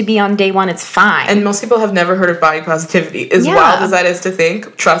people to be on day one. It's fine. And most people have never heard of body positivity. As wild as that is to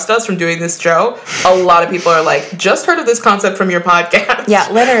think, trust us, from doing this show, a lot of people are like, just heard of this concept from your podcast. Yeah,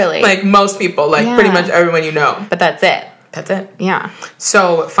 literally. Like, most people, like, pretty much everyone you know. But that's it. That's it. Yeah.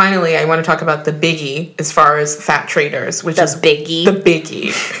 So, finally, I want to talk about the biggie as far as fat traders, which is the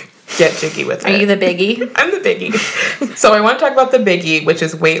biggie. Get jiggy with it. Are you the biggie? I'm the biggie. So I want to talk about the biggie, which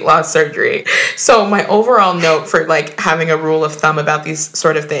is weight loss surgery. So my overall note for, like, having a rule of thumb about these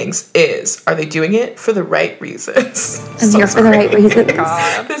sort of things is, are they doing it for the right reasons? I'm here for the right reasons.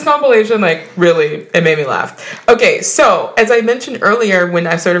 This compilation, like, really, it made me laugh. Okay, so as I mentioned earlier when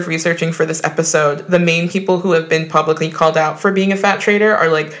I started researching for this episode, the main people who have been publicly called out for being a fat trader are,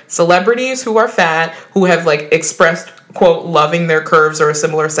 like, celebrities who are fat, who have, like, expressed, quote, loving their curves or a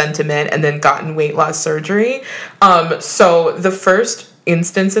similar sentiment, and then gotten weight loss surgery. So the first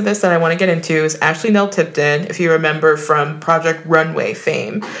instance of this that I want to get into is Ashley Nell Tipton, if you remember from Project Runway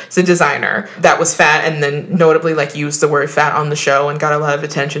fame. It's a designer that was fat and then notably, like, used the word fat on the show and got a lot of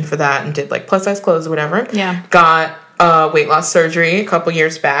attention for that and did, like, plus size clothes or whatever. Yeah. Got weight loss surgery a couple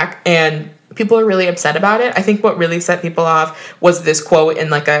years back, and people are really upset about it. I think what really set people off was this quote in,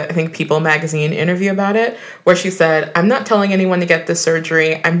 like, I think People magazine interview about it, where she said, "I'm not telling anyone to get this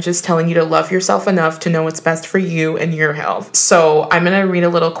surgery. I'm just telling you to love yourself enough to know what's best for you and your health." So I'm going to read a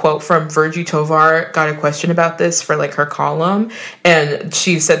little quote from Virgie Tovar, got a question about this for, like, her column. And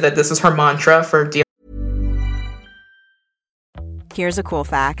she said that this is her mantra for dealing. Here's a cool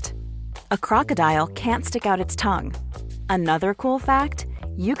fact. A crocodile can't stick out its tongue. Another cool fact,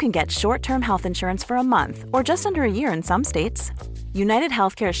 you can get short-term health insurance for a month or just under a year in some states. United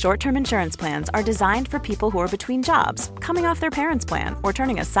Healthcare short-term insurance plans are designed for people who are between jobs, coming off their parents' plan, or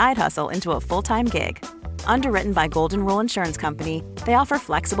turning a side hustle into a full-time gig. Underwritten by Golden Rule Insurance Company, they offer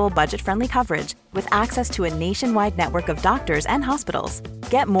flexible, budget-friendly coverage with access to a nationwide network of doctors and hospitals.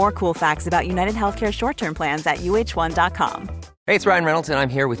 Get more cool facts about United Healthcare short-term plans at uh1.com. Hey, it's Ryan Reynolds, and I'm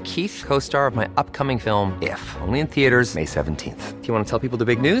here with Keith, co-star of my upcoming film, If, only in theaters May 17th. Do you want to tell people the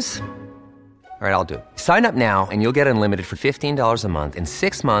big news? All right, I'll do it. Sign up now and you'll get unlimited for $15 a month and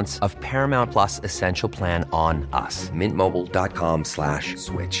 6 months of Paramount Plus Essential Plan on us.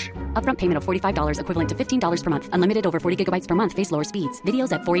 MintMobile.com/switch. Upfront payment of $45 equivalent to $15 per month. Unlimited over 40 gigabytes per month. Face lower speeds.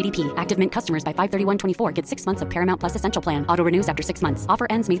 Videos at 480p. Active Mint customers by 531.24 get 6 months of Paramount Plus Essential Plan. Auto renews after 6 months. Offer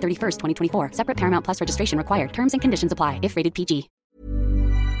ends May 31st, 2024. Separate Paramount Plus registration required. Terms and conditions apply if rated PG.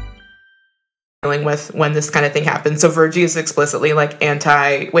 Dealing with when this kind of thing happens. So Virgie is explicitly, like,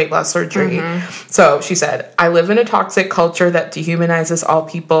 anti-weight loss surgery. So she said, "I live in a toxic culture that dehumanizes all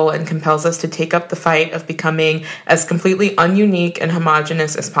people and compels us to take up the fight of becoming as completely ununique and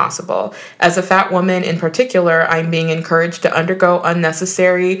homogenous as possible. As a fat woman in particular, I'm being encouraged to undergo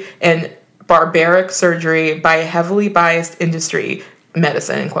unnecessary and barbaric surgery by a heavily biased industry,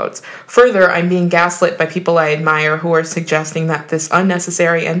 medicine in quotes. Further, I'm being gaslit by people I admire who are suggesting that this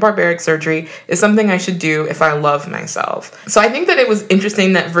unnecessary and barbaric surgery is something I should do if I love myself." So I think that it was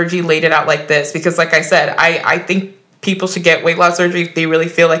interesting that Virgie laid it out like this, because, like I said, I think people should get weight loss surgery if they really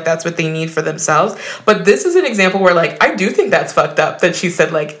feel like that's what they need for themselves. But this is an example where, like, I do think that's fucked up that she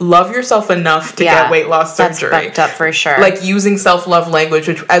said, like, love yourself enough to get weight loss surgery. That's fucked up for sure. Like, using self-love language,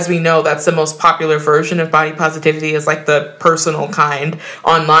 which, as we know, that's the most popular version of body positivity, is, like, the personal kind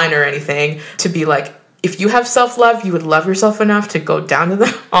online or anything, to be like, if you have self-love, you would love yourself enough to go down to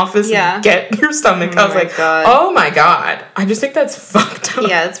the office and get your stomach. I was like, oh my God. I just think that's fucked up.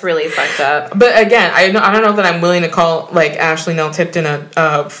 Yeah, it's really fucked up. But again, I don't know that I'm willing to call, like, Ashley Nell Tipton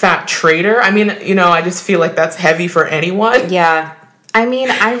a fat trader. I mean, you know, I just feel like that's heavy for anyone. Yeah. I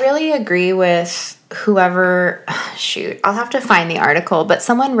mean, I really agree with whoever, shoot, I'll have to find the article, but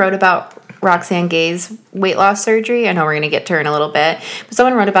someone wrote about Roxane Gay's weight loss surgery. I know we're going to get to her in a little bit, but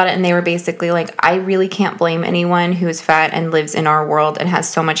someone wrote about it and they were basically like, I really can't blame anyone who is fat and lives in our world and has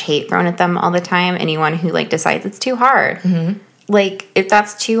so much hate thrown at them all the time. Anyone who like decides it's too hard. Mm-hmm. Like, if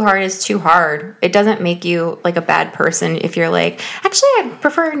that's too hard, it's too hard. It doesn't make you, like, a bad person if you're like, actually, I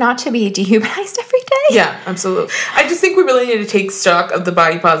prefer not to be dehumanized every day. Yeah, absolutely. I just think we really need to take stock of the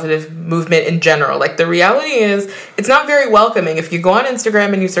body positive movement in general. Like, the reality is, it's not very welcoming. If you go on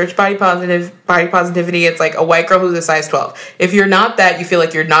Instagram and you search body positivity, it's like a white girl who's a size 12. If you're not that, you feel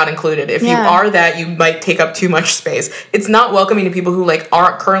like you're not included. If you are that, you might take up too much space. It's not welcoming to people who, like,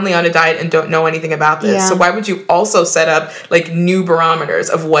 aren't currently on a diet and don't know anything about this. Yeah. So why would you also set up, like, new barometers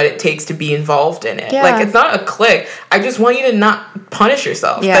of what it takes to be involved in it? Like, it's not a clique. I just want you to not punish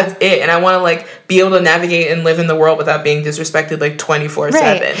yourself. That's it. And I want to, like, be able to navigate and live in the world without being disrespected, like,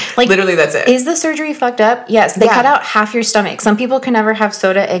 24/7. Like, literally, that's it. Is the surgery fucked up? Yes. They cut out half your stomach. Some people can never have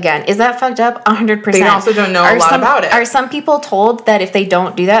soda again. Is that fucked up? 100%. They also don't know a lot about it. Are some people told that if they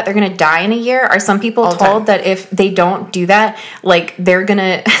don't do that, they're going to die in a year? Are some people told that if they don't do that, like, they're going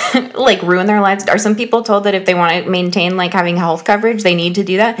to, like, ruin their lives? Are some people told that if they want to maintain, like, having health coverage, they need to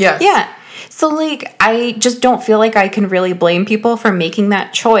do that? Yes. Yeah. So, like, I just don't feel like I can really blame people for making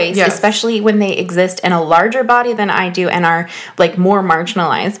that choice, especially when they exist in a larger body than I do and are, like, more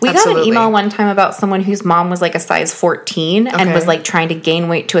marginalized. We got an email one time about someone whose mom was, like, a size 14 and was, like, trying to gain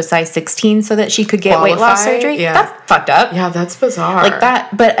weight to a size 16 so that she could get weight loss surgery. Yeah. That's fucked up. Yeah, that's bizarre. Like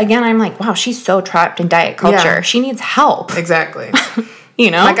that. But, again, I'm like, wow, she's so trapped in diet culture. Yeah. She needs help. Exactly. You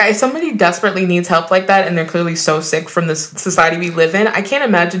know? Like, if somebody desperately needs help like that and they're clearly so sick from the society we live in, I can't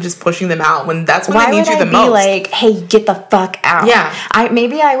imagine just pushing them out when that's when they need you the most. Why would I be like, hey, get the fuck out? Yeah.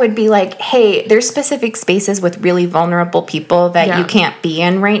 Maybe I would be like, hey, there's specific spaces with really vulnerable people that you can't be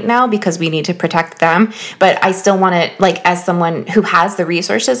in right now because we need to protect them. But I still want to, like, as someone who has the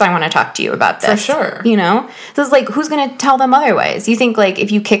resources, I want to talk to you about this. For sure. You know? So it's like, who's going to tell them otherwise? You think, like,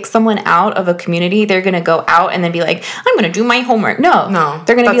 if you kick someone out of a community, they're going to go out and then be like, I'm going to do my homework. No.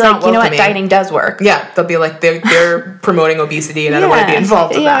 They're going to be like, you know what, dieting does work. Yeah, they'll be like, they're promoting obesity and I don't want to be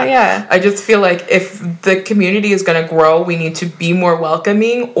involved in that. Yeah. I just feel like if the community is going to grow, we need to be more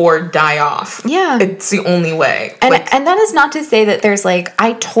welcoming or die off. Yeah. It's the only way. And that is not to say that there's, like,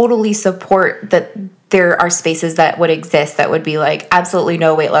 I totally support that there are spaces that would exist that would be like, absolutely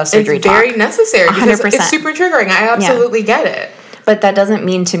no weight loss surgery It's very necessary because 100%. It's super triggering. I absolutely get it. But that doesn't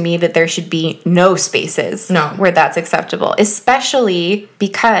mean to me that there should be no spaces where that's acceptable, especially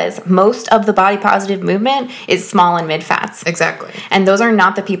because most of the body positive movement is small and mid fats. Exactly. And those are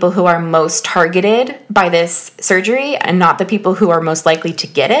not the people who are most targeted by this surgery and not the people who are most likely to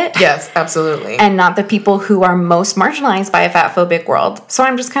get it. Yes, absolutely. And not the people who are most marginalized by a fat phobic world. So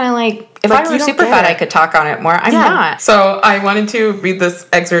I'm just kind of like, if I were super fat, I could talk on it more. I'm not. So I wanted to read this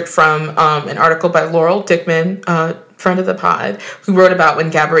excerpt from an article by Laurel Dickman, friend of the pod, who wrote about when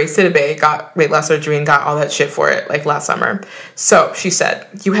Gabourey Sidibe got weight loss surgery and got all that shit for it, like last summer. So she said,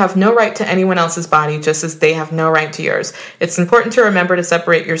 "You have no right to anyone else's body, just as they have no right to yours. It's important to remember to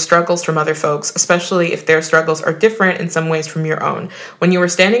separate your struggles from other folks, especially if their struggles are different in some ways from your own. When you are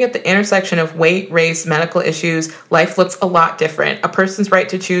standing at the intersection of weight, race, medical issues, life looks a lot different. A person's right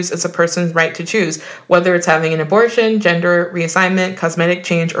to choose is a person's right to choose, whether it's having an abortion, gender reassignment, cosmetic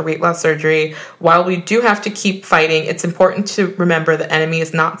change, or weight loss surgery. While we do have to keep fighting, it's important to remember the enemy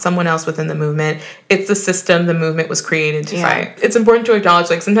is not someone else within the movement. It's the system the movement was created to fight." It's important to acknowledge,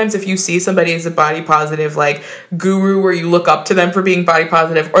 like, sometimes if you see somebody as a body positive, like, guru, where you look up to them for being body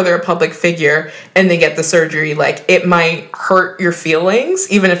positive, or they're a public figure and they get the surgery, like, it might hurt your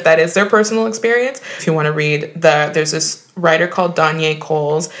feelings, even if that is their personal experience. If you want to read there's this writer called Danye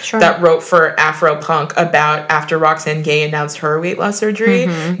Coles that wrote for Afropunk about after Roxane Gay announced her weight loss surgery.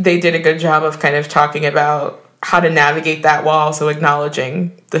 Mm-hmm. They did a good job of kind of talking about how to navigate that while also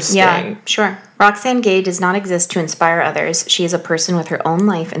acknowledging the sting. Yeah, sure. Roxane Gay does not exist to inspire others. She is a person with her own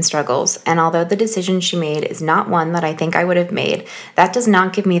life and struggles, and although the decision she made is not one that I think I would have made, that does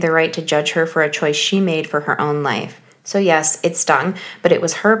not give me the right to judge her for a choice she made for her own life. So yes, it stung, but it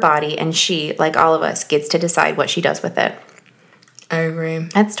was her body, and she, like all of us, gets to decide what she does with it. I agree.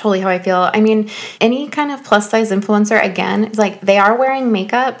 That's totally how I feel. I mean, any kind of plus size influencer, again, it's like they are wearing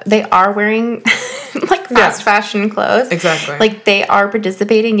makeup. They are wearing like fast fashion clothes. Exactly. Like they are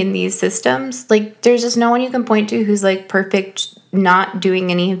participating in these systems. Like there's just no one you can point to who's like perfect, not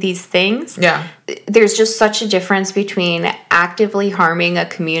doing any of these things. Yeah. there's just such a difference between actively harming a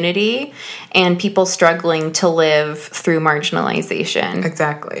community and people struggling to live through marginalization.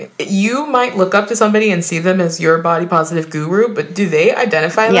 Exactly. You might look up to somebody and see them as your body positive guru, but do they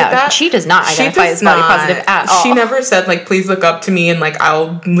identify like that? She does not identify as body positive at all. She never said, like, please look up to me and, like,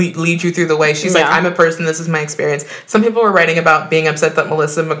 I'll lead you through the way. She's like, I'm a person, this is my experience. Some people were writing about being upset that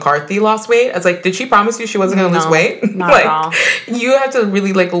Melissa McCarthy lost weight. I was like, did she promise you she wasn't going to lose weight? Not like, at all. You have to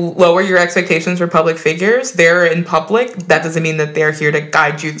really, like, lower your expectations for public figures. They're in public. That doesn't mean that they're here to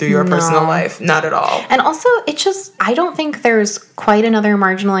guide you through your personal life. Not at all. And also, it's just, I don't think there's quite another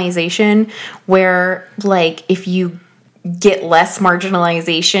marginalization where, like, if you get less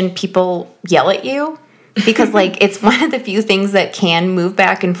marginalization, people yell at you. Because, like, it's one of the few things that can move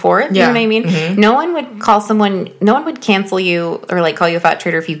back and forth. You know what I mean? Mm-hmm. No one would cancel you or, like, call you a fat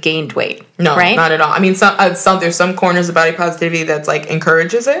traitor if you gained weight. No, right? Not at all. I mean, there's some corners of body positivity that's, like,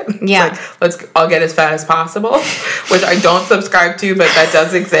 encourages it. Yeah. It's like, I'll get as fat as possible, which I don't subscribe to, but that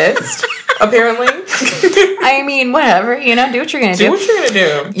does exist, apparently. I mean, whatever, do what you're going to do. Do what you're going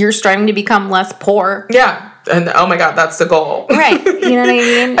to do. You're striving to become less poor. Yeah. And oh my God, that's the goal. Right. You know what I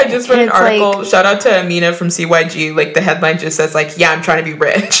mean? I just read an article. Shout out to Amina from CYG. Like, the headline just says, like, yeah, I'm trying to be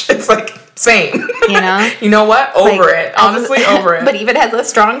rich. It's like, same. You know what? Over it. Honestly, over it. But even as a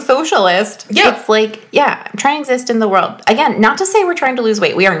strong socialist, it's like, yeah, I'm trying to exist in the world. Again, not to say we're trying to lose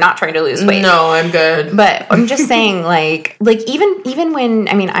weight. We are not trying to lose weight. No, I'm good. But I'm just saying, like even when,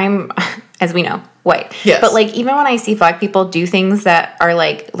 I mean, I'm, as we know, white. Yes. But, like, even when I see Black people do things that are,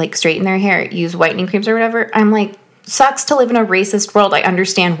 like straighten their hair, use whitening creams or whatever, I'm like, sucks to live in a racist world. I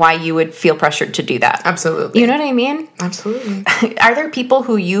understand why you would feel pressured to do that. Absolutely. You know what I mean? Absolutely. Are there people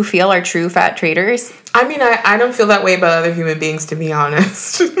who you feel are true fat traitors? I mean, I don't feel that way about other human beings, to be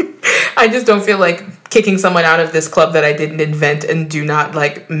honest. I just don't feel like kicking someone out of this club that I didn't invent and do not,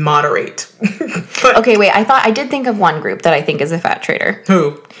 like, moderate. Okay, wait. I did think of one group that I think is a fat traitor.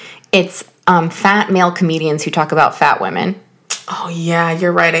 Who? It's fat male comedians who talk about fat women. Oh, yeah,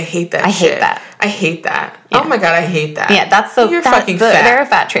 you're right. I hate that shit. I hate that. Yeah. Oh, my God, I hate that. Yeah, you're fucking fat. They're a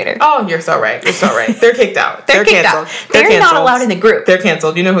fat traitor. Oh, you're so right. You're so right. They're kicked out. They're kicked canceled. Out. They're not allowed in the group. They're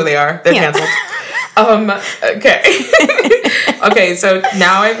canceled. You know who they are. They're canceled. Okay. Okay, so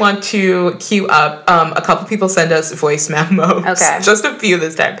now I want to queue up. A couple people send us voice memos. Okay. Just a few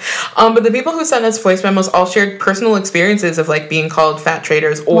this time. But the people who send us voice memos all shared personal experiences of, like, being called fat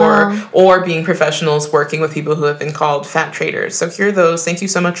traitors or being professionals working with people who have been called fat traitors. So here are those. Thank you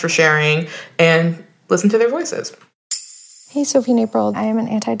so much for sharing, and listen to their voices. Hey, Sophie and April. I am an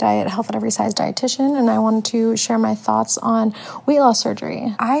anti-diet, health at every size dietitian, and I wanted to share my thoughts on weight loss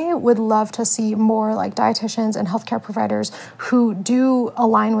surgery. I would love to see more, like, dietitians and healthcare providers who do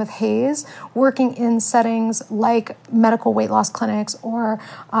align with HAES working in settings like medical weight loss clinics or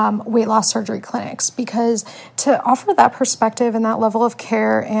weight loss surgery clinics, because to offer that perspective and that level of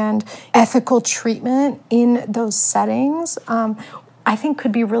care and ethical treatment in those settings, I think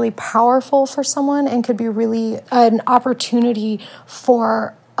could be really powerful for someone and could be really an opportunity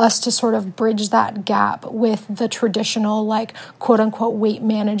for us to sort of bridge that gap with the traditional, like, quote unquote weight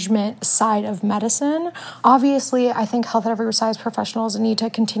management side of medicine. Obviously, I think health at every size professionals need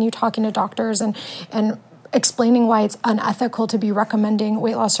to continue talking to doctors and explaining why it's unethical to be recommending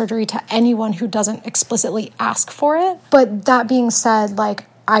weight loss surgery to anyone who doesn't explicitly ask for it. But that being said, like,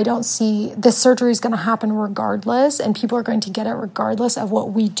 I don't see this surgery is going to happen regardless, and people are going to get it regardless of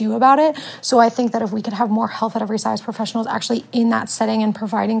what we do about it. So I think that if we could have more health at every size professionals actually in that setting and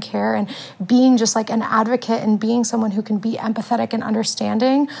providing care and being just like an advocate and being someone who can be empathetic and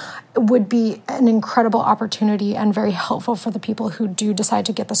understanding would be an incredible opportunity and very helpful for the people who do decide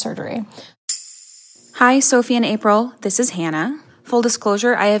to get the surgery. Hi, Sophie and April. This is Hannah. Full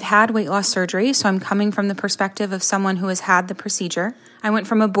disclosure, I have had weight loss surgery, so I'm coming from the perspective of someone who has had the procedure. I went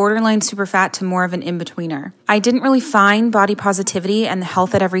from a borderline super fat to more of an in-betweener. I didn't really find body positivity and the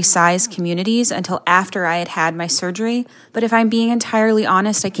health at every size communities until after I had had my surgery, but if I'm being entirely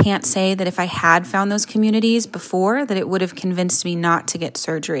honest, I can't say that if I had found those communities before, that it would have convinced me not to get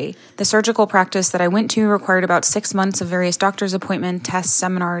surgery. The surgical practice that I went to required about 6 months of various doctor's appointments, tests,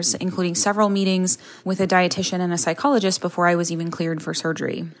 seminars, including several meetings with a dietitian and a psychologist before I was even cleared for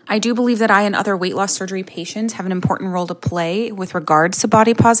surgery. I do believe that I and other weight loss surgery patients have an important role to play with regards to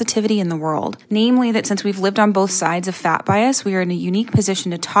body positivity in the world. Namely, that since we've lived on both sides of fat bias, we are in a unique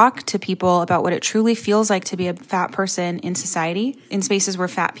position to talk to people about what it truly feels like to be a fat person in society, in spaces where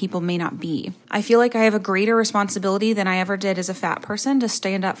fat people may not be. I feel like I have a greater responsibility than I ever did as a fat person to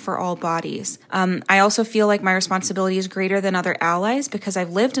stand up for all bodies. I also feel like my responsibility is greater than other allies because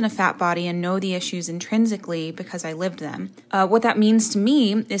I've lived in a fat body and know the issues intrinsically because I lived them. What what that means to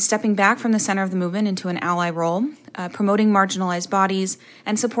me is stepping back from the center of the movement into an ally role, promoting marginalized bodies,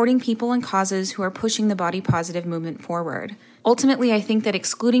 and supporting people and causes who are pushing the body positive movement forward. Ultimately, I think that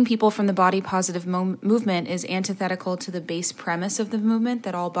excluding people from the body positive movement is antithetical to the base premise of the movement,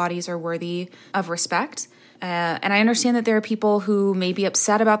 that all bodies are worthy of respect. And I understand that there are people who may be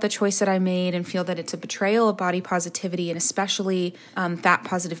upset about the choice that I made and feel that it's a betrayal of body positivity and especially fat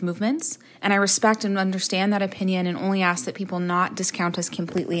positive movements. And I respect and understand that opinion and only ask that people not discount us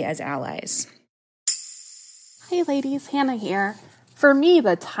completely as allies. Hey ladies, Hannah here. For me,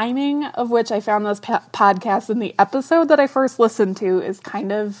 the timing of which I found this podcast and the episode that I first listened to is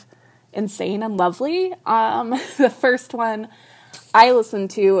kind of insane and lovely. The first one I listened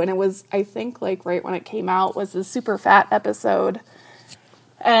to, and it was, I think, like right when it came out, was the super fat episode.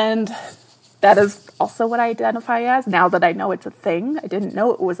 And that is also what I identify as now that I know it's a thing. I didn't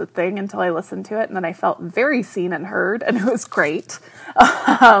know it was a thing until I listened to it, and then I felt very seen and heard, and it was great.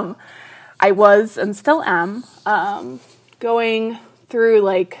 I was, and still am, going through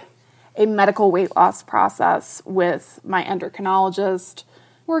like a medical weight loss process with my endocrinologist,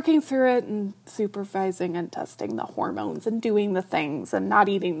 working through it and supervising and testing the hormones and doing the things and not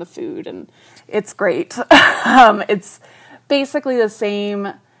eating the food, and it's great. It's basically the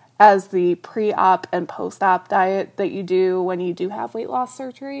same as the pre-op and post-op diet that you do when you do have weight loss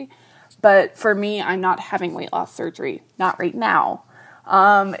surgery, but for me, I'm not having weight loss surgery, not right now.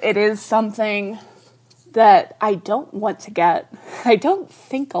 It is something that I don't want to get. I don't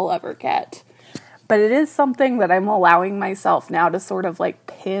think I'll ever get. But it is something that I'm allowing myself now to sort of like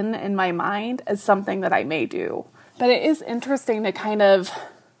pin in my mind as something that I may do. But it is interesting to kind of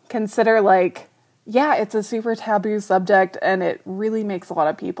consider like, yeah, it's a super taboo subject and it really makes a lot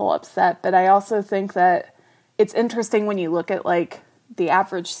of people upset. But I also think that it's interesting when you look at like the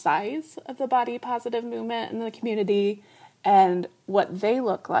average size of the body positive movement in the community and what they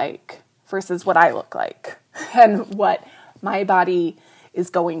look like versus what I look like and what my body is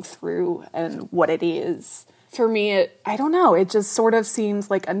going through and what it is. For me, I don't know, it just sort of seems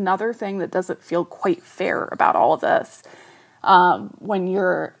like another thing that doesn't feel quite fair about all of this. When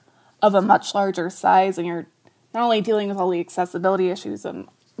you're of a much larger size and you're not only dealing with all the accessibility issues and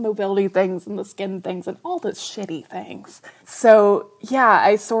mobility things and the skin things and all the shitty things. So yeah,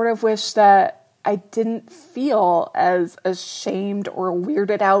 I sort of wish that I didn't feel as ashamed or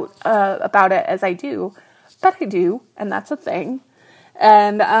weirded out about it as I do, but I do, and that's a thing.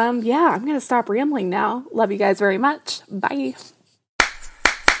 And yeah, I'm going to stop rambling now. Love you guys very much. Bye.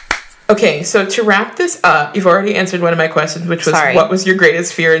 Okay, so to wrap this up, you've already answered one of my questions, which was, what was your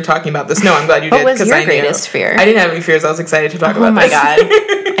greatest fear in talking about this? No, I'm glad you did. What was your greatest fear? I didn't have any fears. I was excited to talk about this. Oh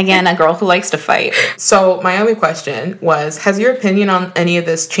my God. Again, a girl who likes to fight. So my only question was, has your opinion on any of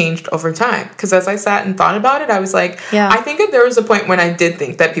this changed over time? Because as I sat and thought about it, I was like, I think that there was a point when I did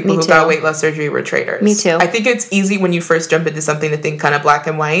think that people who got weight loss surgery were traitors. Me too. I think it's easy when you first jump into something to think kind of black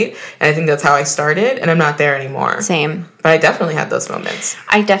and white, and I think that's how I started, and I'm not there anymore. Same. But I definitely had those moments.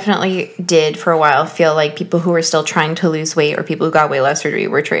 I definitely did for a while feel like people who were still trying to lose weight or people who got weight loss surgery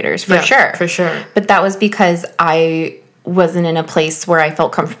were traitors, for sure. For sure. But that was because I wasn't in a place where I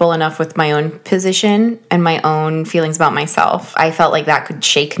felt comfortable enough with my own position and my own feelings about myself. I felt like that could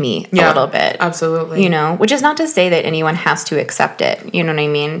shake me a little bit. Absolutely. You know, which is not to say that anyone has to accept it. You know what I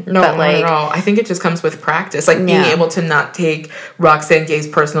mean? No, but not at all. I think it just comes with practice. Like being able to not take Roxanne Gay's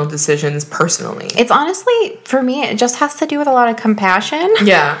personal decisions personally. It's honestly, for me, it just has to do with a lot of compassion.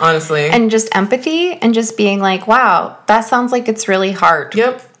 Yeah, honestly. And just empathy and just being like, wow, that sounds like it's really hard.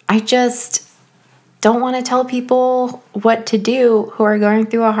 Yep. I just don't want to tell people what to do who are going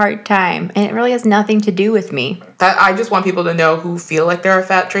through a hard time. And it really has nothing to do with me. I just want people to know who feel like there are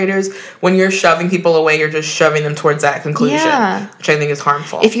fat traitors. When you're shoving people away, you're just shoving them towards that conclusion, which I think is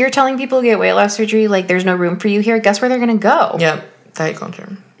harmful. If you're telling people to get weight loss surgery, like there's no room for you here, guess where they're going to go? Yep, diet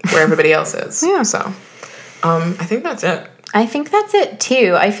culture, where everybody else is. Yeah. So I think that's it. I think that's it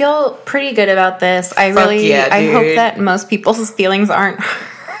too. I feel pretty good about this. I hope that most people's feelings aren't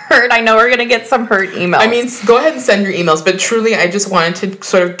hurt. I know we're going to get some hurt emails. I mean, go ahead and send your emails, but truly I just wanted to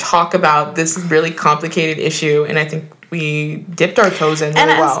sort of talk about this really complicated issue, and I think we dipped our toes in really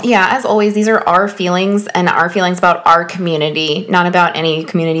well. As always, these are our feelings and our feelings about our community, not about any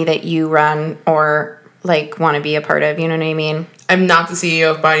community that you run or like want to be a part of. You know what I mean? I'm not the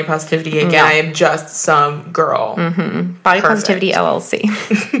CEO of Body Positivity again. No. I am just some girl. Mm-hmm. Body Positivity LLC.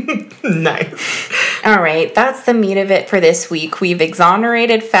 Nice. All right, that's the meat of it for this week. We've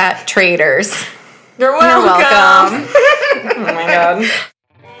exonerated fat traitors. You're welcome. Oh my God.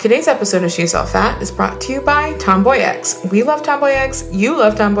 Today's episode of She's All Fat is brought to you by Tomboy X. We love Tomboy X, you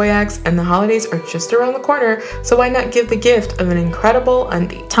love Tomboy X, and the holidays are just around the corner, so why not give the gift of an incredible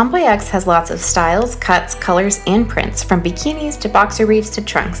undie? Tomboy X has lots of styles, cuts, colors, and prints, from bikinis to boxer briefs to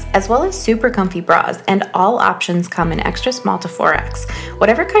trunks, as well as super comfy bras, and all options come in extra small to 4X.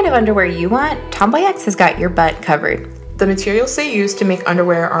 Whatever kind of underwear you want, Tomboy X has got your butt covered. The materials they use to make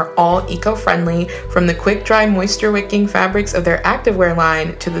underwear are all eco-friendly, from the quick-dry, moisture-wicking fabrics of their activewear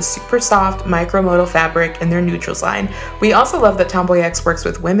line to the super soft micromodal fabric in their neutrals line. We also love that Tomboy X works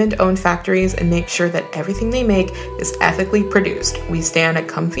with women-owned factories and makes sure that everything they make is ethically produced. We stand a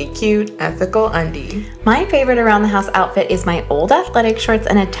comfy, cute, ethical undie. My favorite around-the-house outfit is my old athletic shorts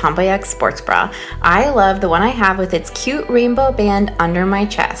and a Tomboy X sports bra. I love the one I have with its cute rainbow band under my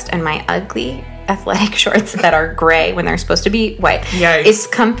chest and my ugly athletic shorts that are gray when they're supposed to be white. Yikes. It's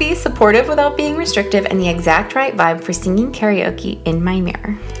comfy, supportive without being restrictive, and the exact right vibe for singing karaoke in my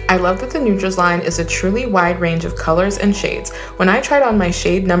mirror. I love that the neutrals line is a truly wide range of colors and shades. When I tried on my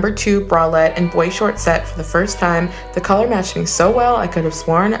shade number 2 bralette and boy short set for the first time, the color matched me so well I could have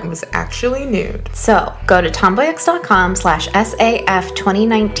sworn I was actually nude. So go to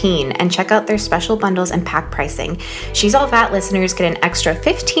tomboyx.com/SAF2019 and check out their special bundles and pack pricing. She's All Fat listeners get an extra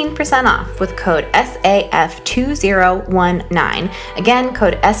 15% off with code SAF2019. Again,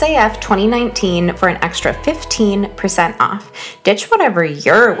 code SAF2019 for an extra 15% off. Ditch whatever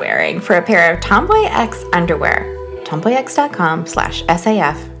you're wearing for a pair of Tomboy X underwear.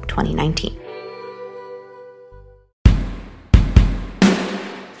 tomboyx.com/SAF2019.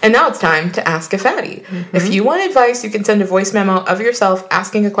 And now it's time to Ask a Fatty. If you want advice, you can send a voice memo of yourself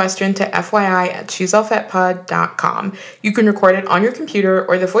asking a question to FYI@she'sallfatpod.com. You can record it on your computer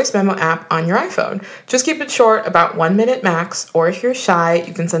or the voice memo app on your iPhone. Just keep it short, about 1 minute max, or if you're shy,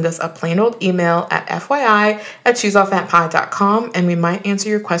 you can send us a plain old email at FYI@she'sallfatpod.com, and we might answer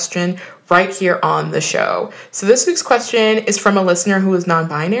your question right here on the show. So this week's question is from a listener who is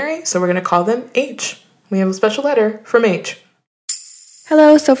non-binary, so we're going to call them H. We have a special letter from H.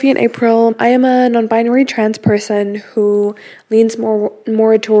 Hello, Sophie and April. I am a non-binary trans person who leans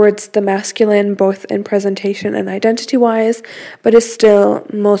more towards the masculine, both in presentation and identity-wise, but is still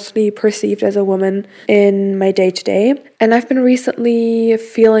mostly perceived as a woman in my day-to-day. And I've been recently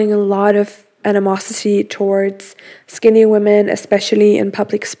feeling a lot of animosity towards skinny women, especially in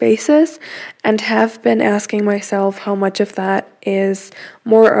public spaces, and have been asking myself how much of that is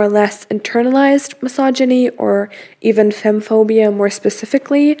more or less internalized misogyny or even femphobia more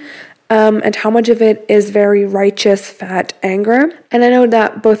specifically, and how much of it is very righteous fat anger. And I know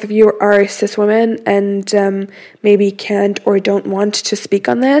that both of you are cis women and maybe can't or don't want to speak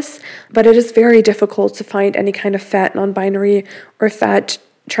on this, but it is very difficult to find any kind of fat non-binary or fat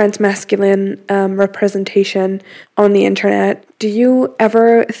transmasculine representation on the internet. Do you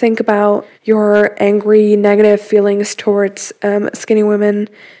ever think about your angry, negative feelings towards skinny women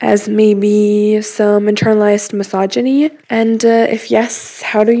as maybe some internalized misogyny? And if yes,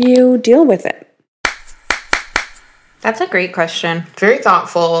 how do you deal with it? That's a great question. Very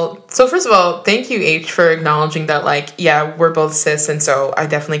thoughtful. So first of all, thank you, H, for acknowledging that, yeah, we're both cis, and so I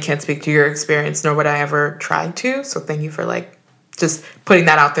definitely can't speak to your experience, nor would I ever try to. So thank you for, just putting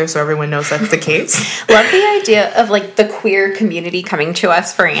that out there so everyone knows that's the case. Love the idea of the queer community coming to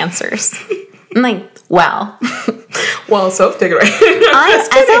us for answers. I'm wow. Well, so take it away.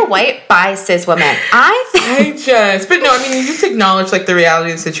 As a white bi cis woman, but no, you just acknowledge the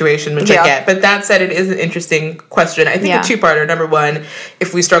reality of the situation, which I get. But that said, it is an interesting question. I think a two-parter. Number one,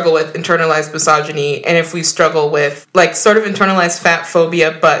 if we struggle with internalized misogyny, and if we struggle with sort of internalized fat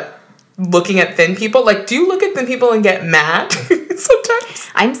phobia, but looking at thin people, do you look at thin people and get mad sometimes?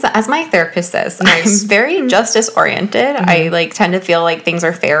 As my therapist says, nice. I'm very justice oriented. Mm-hmm. I tend to feel like things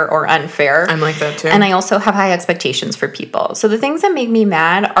are fair or unfair. I'm like that too. And I also have high expectations for people. So the things that make me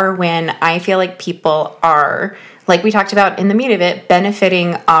mad are when I feel like people are, like we talked about in the meat of it,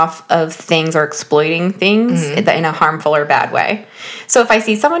 benefiting off of things or exploiting things in a harmful or bad way. So if I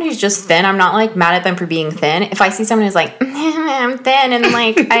see someone who's just thin, I'm not mad at them for being thin. If I see someone who's I'm thin and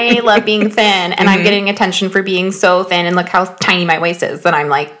I love being thin and I'm getting attention for being so thin and look how tiny my waist is, then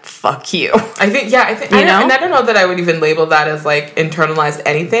I'm fuck you. I think and I don't know that I would even label that as internalized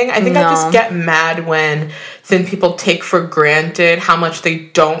anything. I think I just get mad when thin people take for granted how much they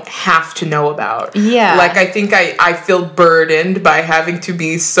don't have to know about. Yeah. I think I feel burdened by having to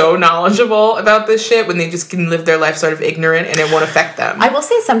be so knowledgeable about this shit when they just can live their life sort of ignorant and it won't affect them. I will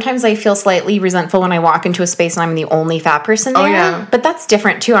say sometimes I feel slightly resentful when I walk into a space and I'm the only fat person there. Oh, yeah. But that's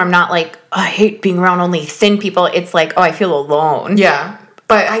different too. I'm not I hate being around only thin people. It's I feel alone. Yeah.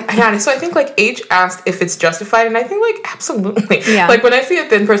 But so I think like H asked if it's justified, and I think like absolutely. Yeah. Like when I see a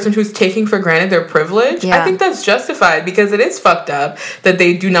thin person who's taking for granted their privilege, I think that's justified because it is fucked up that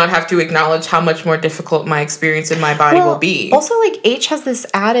they do not have to acknowledge how much more difficult my experience in my body will be. Also, like H has this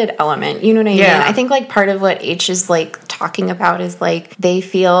added element. You know what I mean? I think like part of what H is like talking about is like they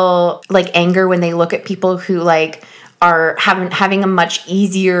feel like anger when they look at people who like are having a much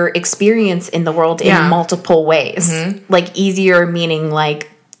easier experience in the world in multiple ways. Like easier meaning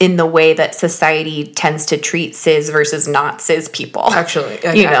like in the way that society tends to treat cis versus not cis people. Actually,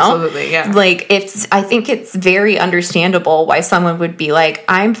 you know? Absolutely, yeah. Like I think it's very understandable why someone would be like,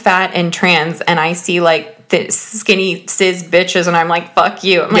 I'm fat and trans and I see like the skinny cis bitches and I'm like, fuck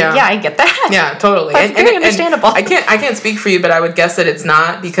you. I'm like, yeah, I get that. Yeah, totally. That's very understandable. I can't speak for you, but I would guess that it's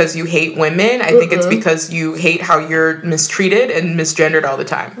not because you hate women. I think it's because you hate how you're mistreated and misgendered all the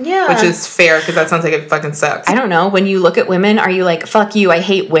time. Yeah. Which is fair because that sounds like it fucking sucks. I don't know. When you look at women, are you like, fuck you, I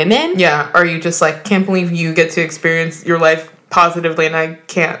hate women? Yeah. Or are you just like, can't believe you get to experience your life positively and I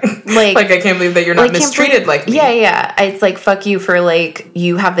can't. Like I can't believe that you're not mistreated like me. Yeah. It's like, fuck you for like,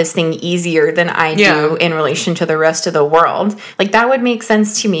 you have this thing easier than I do in relation to the rest of the world. Like that would make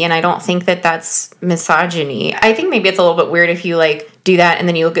sense to me, and I don't think that that's misogyny. I think maybe it's a little bit weird if you like do that and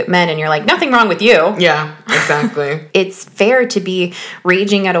then you look at men and you're like, nothing wrong with you. Yeah, exactly. It's fair to be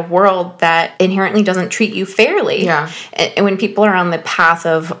raging at a world that inherently doesn't treat you fairly. Yeah. And when people are on the path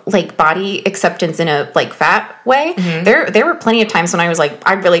of like body acceptance in a like fat way, there were plenty of times when I was like,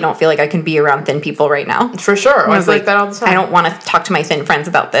 I really don't feel like I can be around thin people right now. For sure. I was like that all the time. I don't want to talk to my thin friends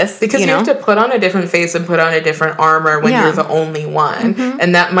about this. Because you have to put on a different face and put on a different armor when you're the only one.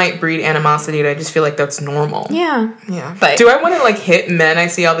 And that might breed animosity, and I just feel like that's normal. Yeah. Yeah. But do I want to like hit men I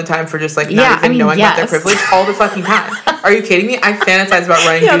see all the time for just like not even knowing about their privilege all the fucking time? Are you kidding me? I fantasize about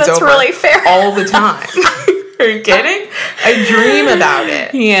running dudes over really fair. all the time. Are you kidding? I dream about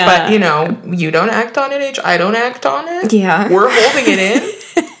it. Yeah. But you know, you don't act on it, H. I don't act on it. Yeah. We're holding it in.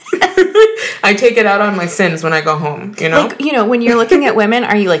 I take it out on my sins when I go home, you know? Like, you know, when you're looking at women,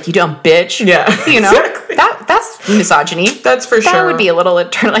 are you like, you dumb bitch? Yeah. You know? Exactly. That's misogyny. That's for sure. That would be a little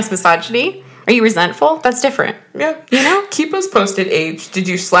internalized misogyny. Are you resentful? That's different. Yeah. You know? Keep us posted, H. Did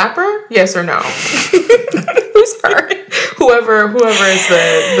you slap her? Yes or no? Who's her? Whoever is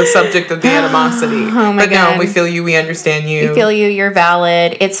the subject of the animosity. Oh my God. No, we feel you. We understand you. We feel you. You're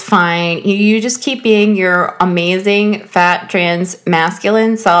valid. It's fine. You just keep being your amazing, fat, trans,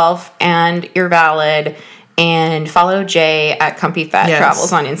 masculine self, and you're valid. And follow Jay at Comfy Fat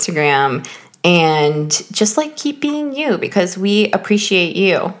Travels on Instagram. And just like keep being you, because we appreciate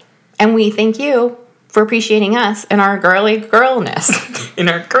you. And we thank you for appreciating us and our girly girlness. In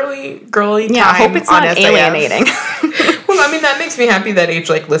our girly time. Yeah, I hope it's not alienating. Well, I mean, that makes me happy that H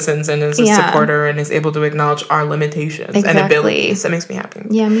like listens and is a supporter and is able to acknowledge our limitations and abilities. That makes me happy.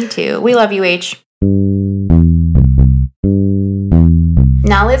 Yeah, me too. We love you, H.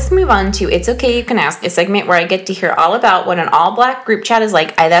 Now let's move on to It's Okay You Can Ask, a segment where I get to hear all about what an all-black group chat is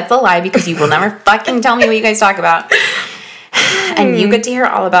like. That's a lie because you will never fucking tell me what you guys talk about. And you get to hear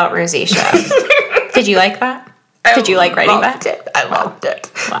all about rosacea. Did you like that? Did you like writing that? I loved it.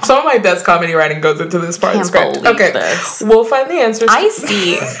 Wow. Some of my best comedy writing goes into this part of the script. Okay, we'll find the answers. I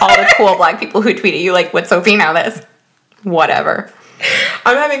see all the cool black people who tweet at you like, "What Sophie now this?" Whatever.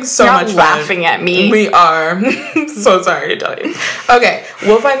 I'm having so much fun. Laughing at me. We are. So sorry to tell you. Okay,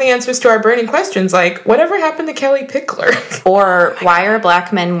 we'll find the answers to our burning questions like, whatever happened to Kelly Pickler? Or, why are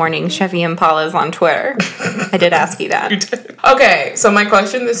black men mourning Chevy Impalas on Twitter? I did ask you that. You did. Okay, so my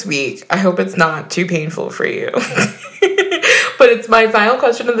question this week, I hope it's not too painful for you. But it's my final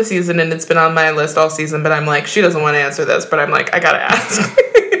question of the season, and it's been on my list all season, but I'm like, she doesn't want to answer this, but I'm like, I gotta ask.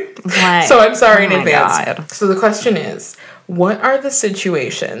 What? So I'm sorry in advance. God. So the question is, what are the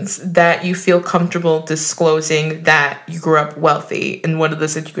situations that you feel comfortable disclosing that you grew up wealthy, and what are the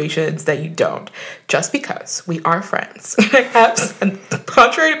situations that you don't? Just because we are friends. Perhaps, and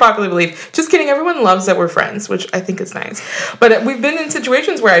contrary to popular belief, just kidding, everyone loves that we're friends, which I think is nice. But we've been in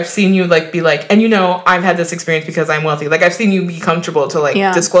situations where I've seen you like be like, and you know, I've had this experience because I'm wealthy. Like I've seen you be comfortable to like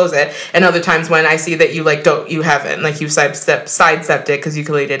disclose it, and other times when I see that you like you haven't, like you sidestepped it because you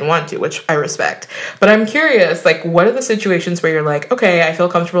clearly didn't want to, which I respect. But I'm curious, like, what are the situations where you're like, okay, I feel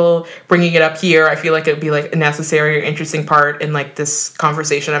comfortable bringing it up here. I feel like it would be like a necessary or interesting part in like this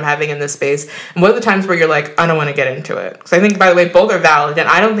conversation I'm having in this space. And what are the times where you're like, I don't want to get into it? Because I think, by the way, both are valid, and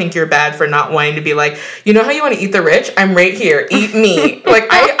I don't think you're bad for not wanting to be like, you know how you want to eat the rich? I'm right here. Eat me. Like,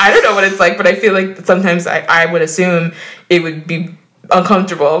 I don't know what it's like, but I feel like sometimes I would assume it would be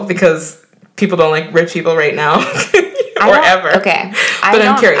uncomfortable because people don't like rich people right now. ever. Okay.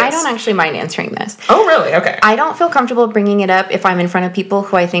 I'm curious. I don't actually mind answering this. Oh, really? Okay. I don't feel comfortable bringing it up if I'm in front of people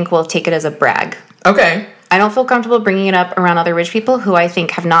who I think will take it as a brag. Okay. I don't feel comfortable bringing it up around other rich people who I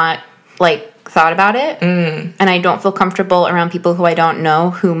think have not, like, thought about it. And I don't feel comfortable around people who I don't know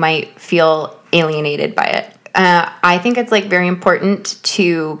who might feel alienated by it. I think it's like very important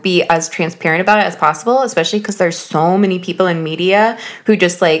to be as transparent about it as possible, especially because there's so many people in media who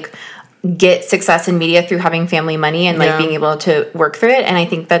just like get success in media through having family money and like being able to work through it. And I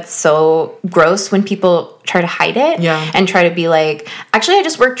think that's so gross when people try to hide it and try to be like, actually, I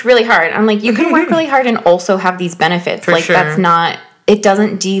just worked really hard. I'm like, you can work really hard and also have these benefits. For like sure. That's not... It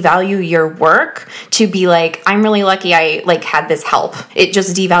doesn't devalue your work to be like, I'm really lucky I like had this help. It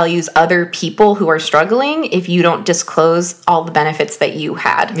just devalues other people who are struggling if you don't disclose all the benefits that you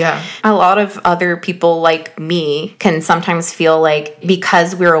had. Yeah. A lot of other people like me can sometimes feel like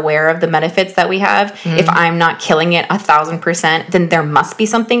because we're aware of the benefits that we have, if I'm not killing it 1,000%, then there must be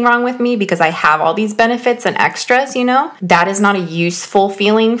something wrong with me because I have all these benefits and extras, you know? That is not a useful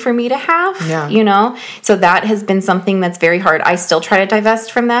feeling for me to have, you know? So that has been something that's very hard. I still try to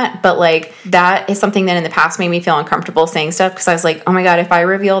divest from that, but like that is something that in the past made me feel uncomfortable saying stuff because I was like, oh my god, if I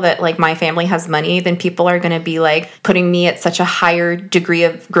reveal that like my family has money, then people are going to be like putting me at such a higher degree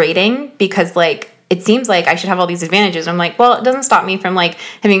of grading because like it seems like I should have all these advantages. I'm like, well, it doesn't stop me from like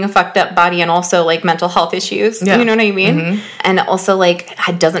having a fucked up body and also like mental health issues. You know what I mean? And also like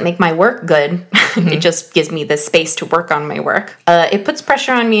it doesn't make my work good. It just gives me the space to work on my work. It puts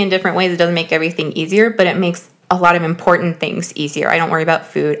pressure on me in different ways. It doesn't make everything easier, but it makes a lot of important things easier. I don't worry about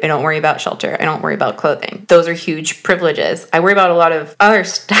food. I don't worry about shelter. I don't worry about clothing. Those are huge privileges. I worry about a lot of other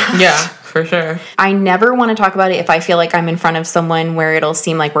stuff. Yeah, for sure. I never want to talk about it if I feel like I'm in front of someone where it'll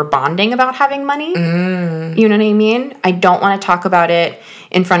seem like we're bonding about having money. You know what I mean? I don't want to talk about it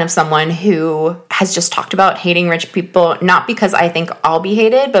in front of someone who has just talked about hating rich people, not because I think I'll be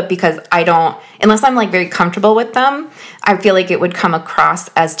hated, but because I don't, unless I'm like very comfortable with them, I feel like it would come across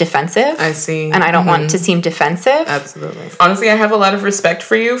as defensive. I see. And I don't want to seem defensive. Absolutely. Honestly, I have a lot of respect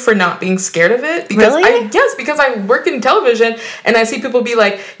for you for not being scared of it. Because really? Because I work in television and I see people be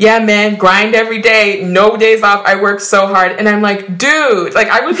like, yeah, man, grind every day, no days off. I work so hard. And I'm like, dude, like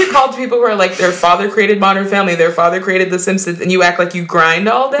I would be called to people who are like, their father created Modern Family, their father created The Simpsons, and you act like you grind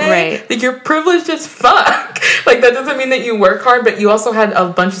all day. Right. Like you're privileged as fuck. Like that doesn't mean that you work hard, but you also had a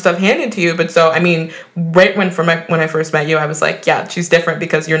bunch of stuff handed to you. But so, I mean, right when I first met you, I was like, yeah, she's different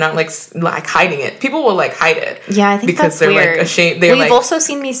because you're not like hiding it. People will like hide it. Yeah, I think because that's they're weird. like ashamed. You've also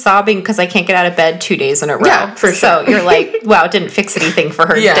seen me sobbing because I can't get out of bed 2 days in a row. Yeah, for sure. So you're like, wow, it didn't fix anything for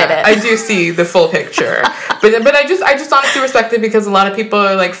her, did it? I do see the full picture. but I just honestly respect it because a lot of people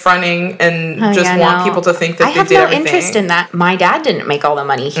are like fronting and want people to think that they did everything. I have no interest in that. My dad didn't make all the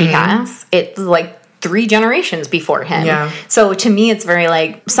money he has. It's like 3 generations before him. Yeah. So to me, it's very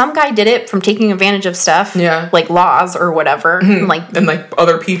like some guy did it from taking advantage of stuff, like laws or whatever, like and like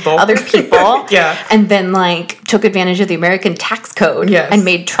other people, yeah, and then like took advantage of the American tax code and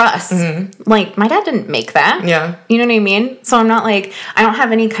made trusts. Like my dad didn't make that. Yeah, you know what I mean. So I'm not like I don't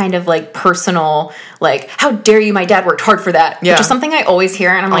have any kind of like personal like how dare you? My dad worked hard for that. Which is something I always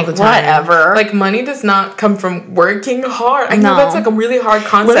hear, and I'm like whatever. Like money does not come from working hard. I know that's like a really hard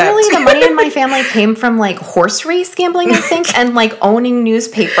concept. Literally, the money in my family came from like horse race gambling, I think, and like owning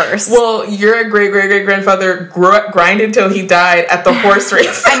newspapers. Well, your great grandfather grinded until he died at the horse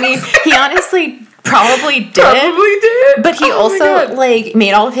race. I mean, he honestly probably did. But he also like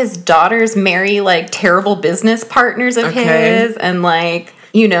made all of his daughters marry like terrible business partners of his, and like,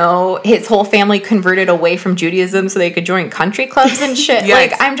 you know, his whole family converted away from Judaism so they could join country clubs and shit.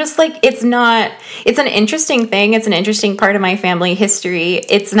 Like, I'm just like, it's an interesting thing. It's an interesting part of my family history.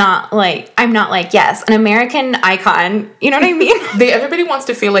 It's not like, I'm not like, yes, an American icon. You know what I mean? Everybody wants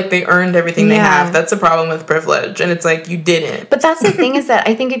to feel like they earned everything they have. That's the problem with privilege. And it's like, you didn't. But that's the thing is that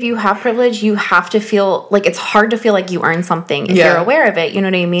I think if you have privilege, you have to feel like it's hard to feel like you earn something if you're aware of it. You know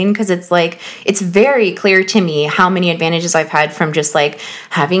what I mean? Because it's like, it's very clear to me how many advantages I've had from just like,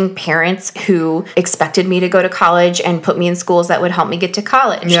 having parents who expected me to go to college and put me in schools that would help me get to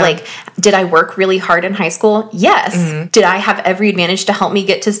college. Like, did I work really hard in high school? Yes. Did I have every advantage to help me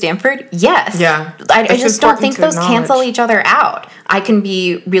get to Stanford? Yes. Yeah. I just don't think those cancel each other out. I can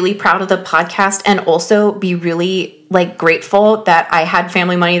be really proud of the podcast and also be really like grateful that I had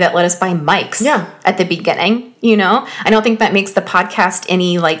family money that let us buy mics at the beginning. You know, I don't think that makes the podcast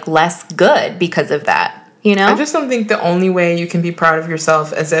any like less good because of that. You know? I just don't think the only way you can be proud of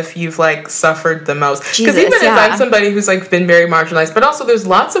yourself is if you've, like, suffered the most. Jesus, because even as I'm somebody who's, like, been very marginalized, but also there's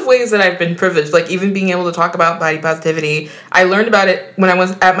lots of ways that I've been privileged. Like, even being able to talk about body positivity, I learned about it when I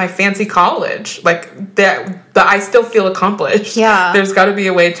was at my fancy college. Like, that I still feel accomplished. Yeah. There's got to be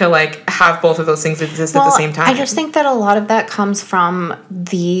a way to, like, have both of those things exist at the same time. I just think that a lot of that comes from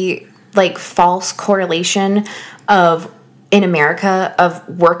the, like, false correlation of, in America, of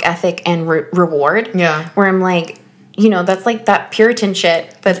work ethic and reward. Yeah. Where I'm like, you know, that's like that Puritan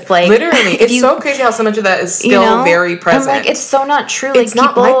shit that's like... Literally. It's so crazy how so much of that is still very present. I'm like, it's so not true. It's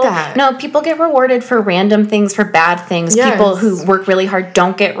like, not like that. No, people get rewarded for random things, for bad things. Yes. People who work really hard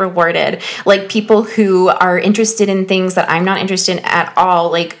don't get rewarded. Like, people who are interested in things that I'm not interested in at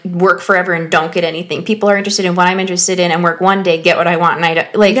all, like, work forever and don't get anything. People are interested in what I'm interested in and work one day, get what I want, and I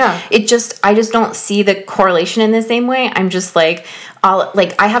don't... Like, I just don't see the correlation in the same way. I'm just like...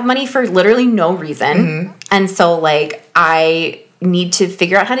 I have money for literally no reason. Mm-hmm. And so, like, I need to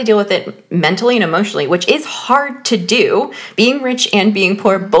figure out how to deal with it mentally and emotionally, which is hard to do. Being rich and being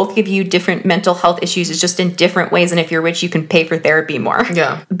poor both give you different mental health issues. It's just in different ways. And if you're rich, you can pay for therapy more.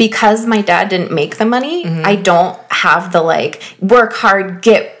 Yeah. Because my dad didn't make the money, I don't have the, like, work hard,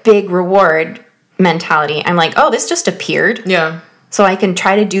 get big reward mentality. I'm like, oh, this just appeared. Yeah. So I can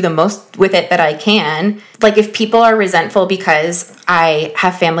try to do the most with it that I can. Like, if people are resentful because I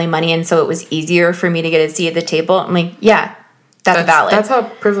have family money and so it was easier for me to get a seat at the table, I'm like, yeah, that's valid. That's how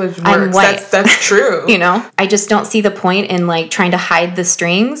privilege works. I'm white. That's true. You know? I just don't see the point in, like, trying to hide the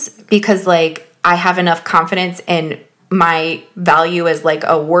strings because, like, I have enough confidence in my value as, like,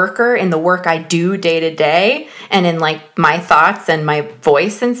 a worker in the work I do day to day and in, like, my thoughts and my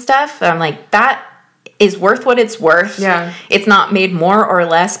voice and stuff. I'm like, that is worth what it's worth. Yeah. It's not made more or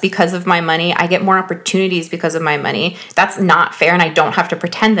less because of my money. I get more opportunities because of my money. That's not fair, and I don't have to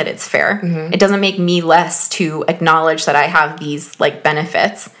pretend that it's fair. Mm-hmm. It doesn't make me less to acknowledge that I have these, like,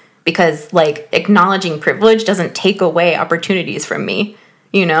 benefits because, like, acknowledging privilege doesn't take away opportunities from me,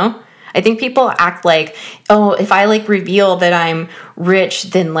 you know? I think people act like, oh, if I, like, reveal that I'm rich,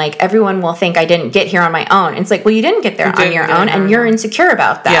 then, like, everyone will think I didn't get here on my own. It's like, well, you didn't get there on your own, and you're insecure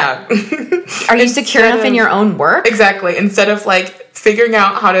about that. Yeah. Are you secure enough in your own work? Exactly. Instead of, like, figuring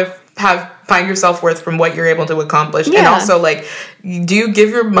out how to find your self-worth from what you're able to accomplish. Yeah. And also, like, do you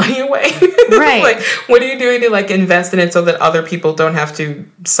give your money away? Right. Like, what are you doing to, like, invest in it so that other people don't have to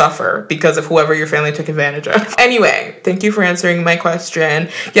suffer because of whoever your family took advantage of? Anyway, thank you for answering my question.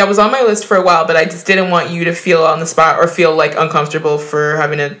 Yeah, it was on my list for a while, but I just didn't want you to feel on the spot or feel, like, uncomfortable for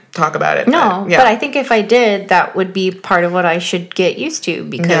having to talk about it. No, but I think if I did, that would be part of what I should get used to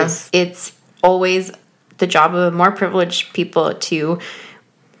because it's always the job of more privileged people to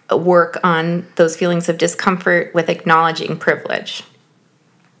work on those feelings of discomfort with acknowledging privilege.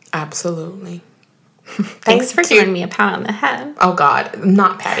 Absolutely. Thanks for giving me a pat on the head. Oh, God. I'm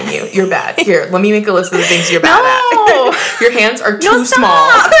not patting you. You're bad. Here, let me make a list of the things you're bad at. Your hands are too small.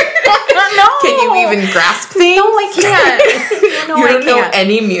 No. Can you even grasp things? No, I can't. You don't know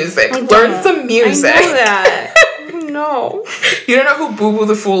any music. Learn some music. I know that. No. You don't know who Boo Boo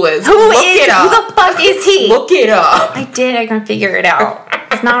the Fool is. Who the fuck is he? Look it up. I did. I can figure it out.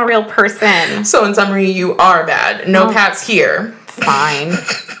 It's not a real person. So, in summary, you are bad. No pats here. Fine.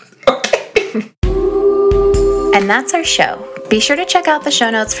 And that's our show. Be sure to check out the show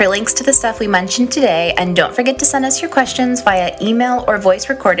notes for links to the stuff we mentioned today, and don't forget to send us your questions via email or voice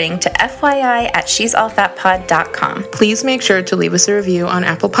recording to FYI@she'sallfatpod.com. Please make sure to leave us a review on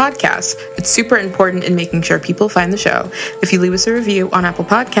Apple Podcasts. It's super important in making sure people find the show. If you leave us a review on Apple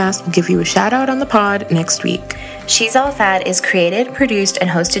Podcasts, we'll give you a shout out on the pod next week. She's All Fat is created, produced, and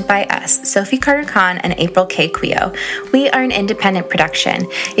hosted by us, Sophie Carter-Kahn and April K. Quio. We are an independent production.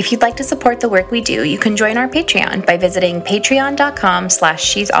 If you'd like to support the work we do, you can join our Patreon by visiting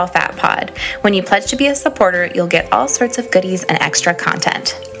patreon.com/she'sallfatpod. When you pledge to be a supporter, you'll get all sorts of goodies and extra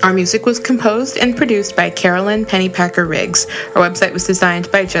content. Our music was composed and produced by Carolyn Pennypacker Riggs. Our website was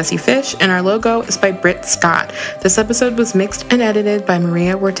designed by Jesse Fish, and our logo is by Britt Scott. This episode was mixed and edited by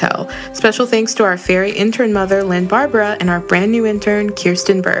Maria Wertel. Special thanks to our fairy intern mother, Lynn Barbara, and our brand new intern,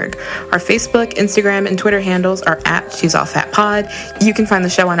 Kirsten Berg. Our Facebook, Instagram, and Twitter handles are @She'sAllFatPod. You can find the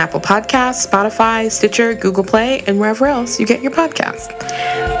show on Apple Podcasts, Spotify, Stitcher, Google Play, and wherever else you get your podcasts.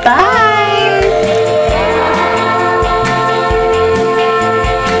 Bye!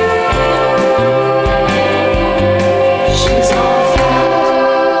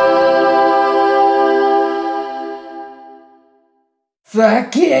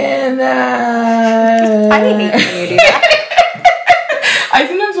 Fucking I hate when you do that. I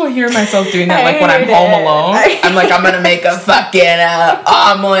sometimes will hear myself doing that, like when I'm home alone. I'm like, I'm gonna make a fucking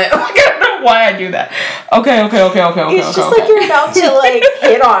omelet. Like, I don't know why I do that. Okay. It's just like you're about to like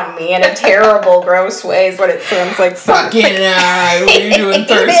hit on me in a terrible, gross way is what it sounds like. Fucking what are you doing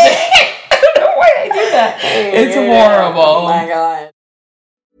Thursday? I don't know why I do that. It's horrible. Oh my God.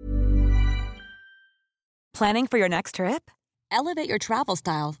 Planning for your next trip? Elevate your travel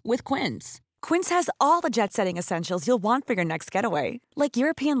style with Quince. Quince has all the jet-setting essentials you'll want for your next getaway, like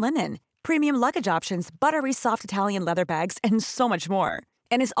European linen, premium luggage options, buttery soft Italian leather bags, and so much more.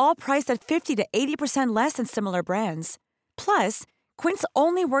 And is all priced at 50 to 80% less than similar brands. Plus, Quince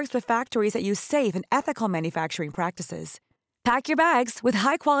only works with factories that use safe and ethical manufacturing practices. Pack your bags with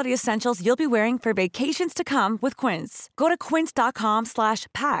high-quality essentials you'll be wearing for vacations to come with Quince. Go to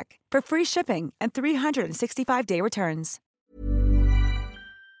quince.com/pack for free shipping and 365-day returns.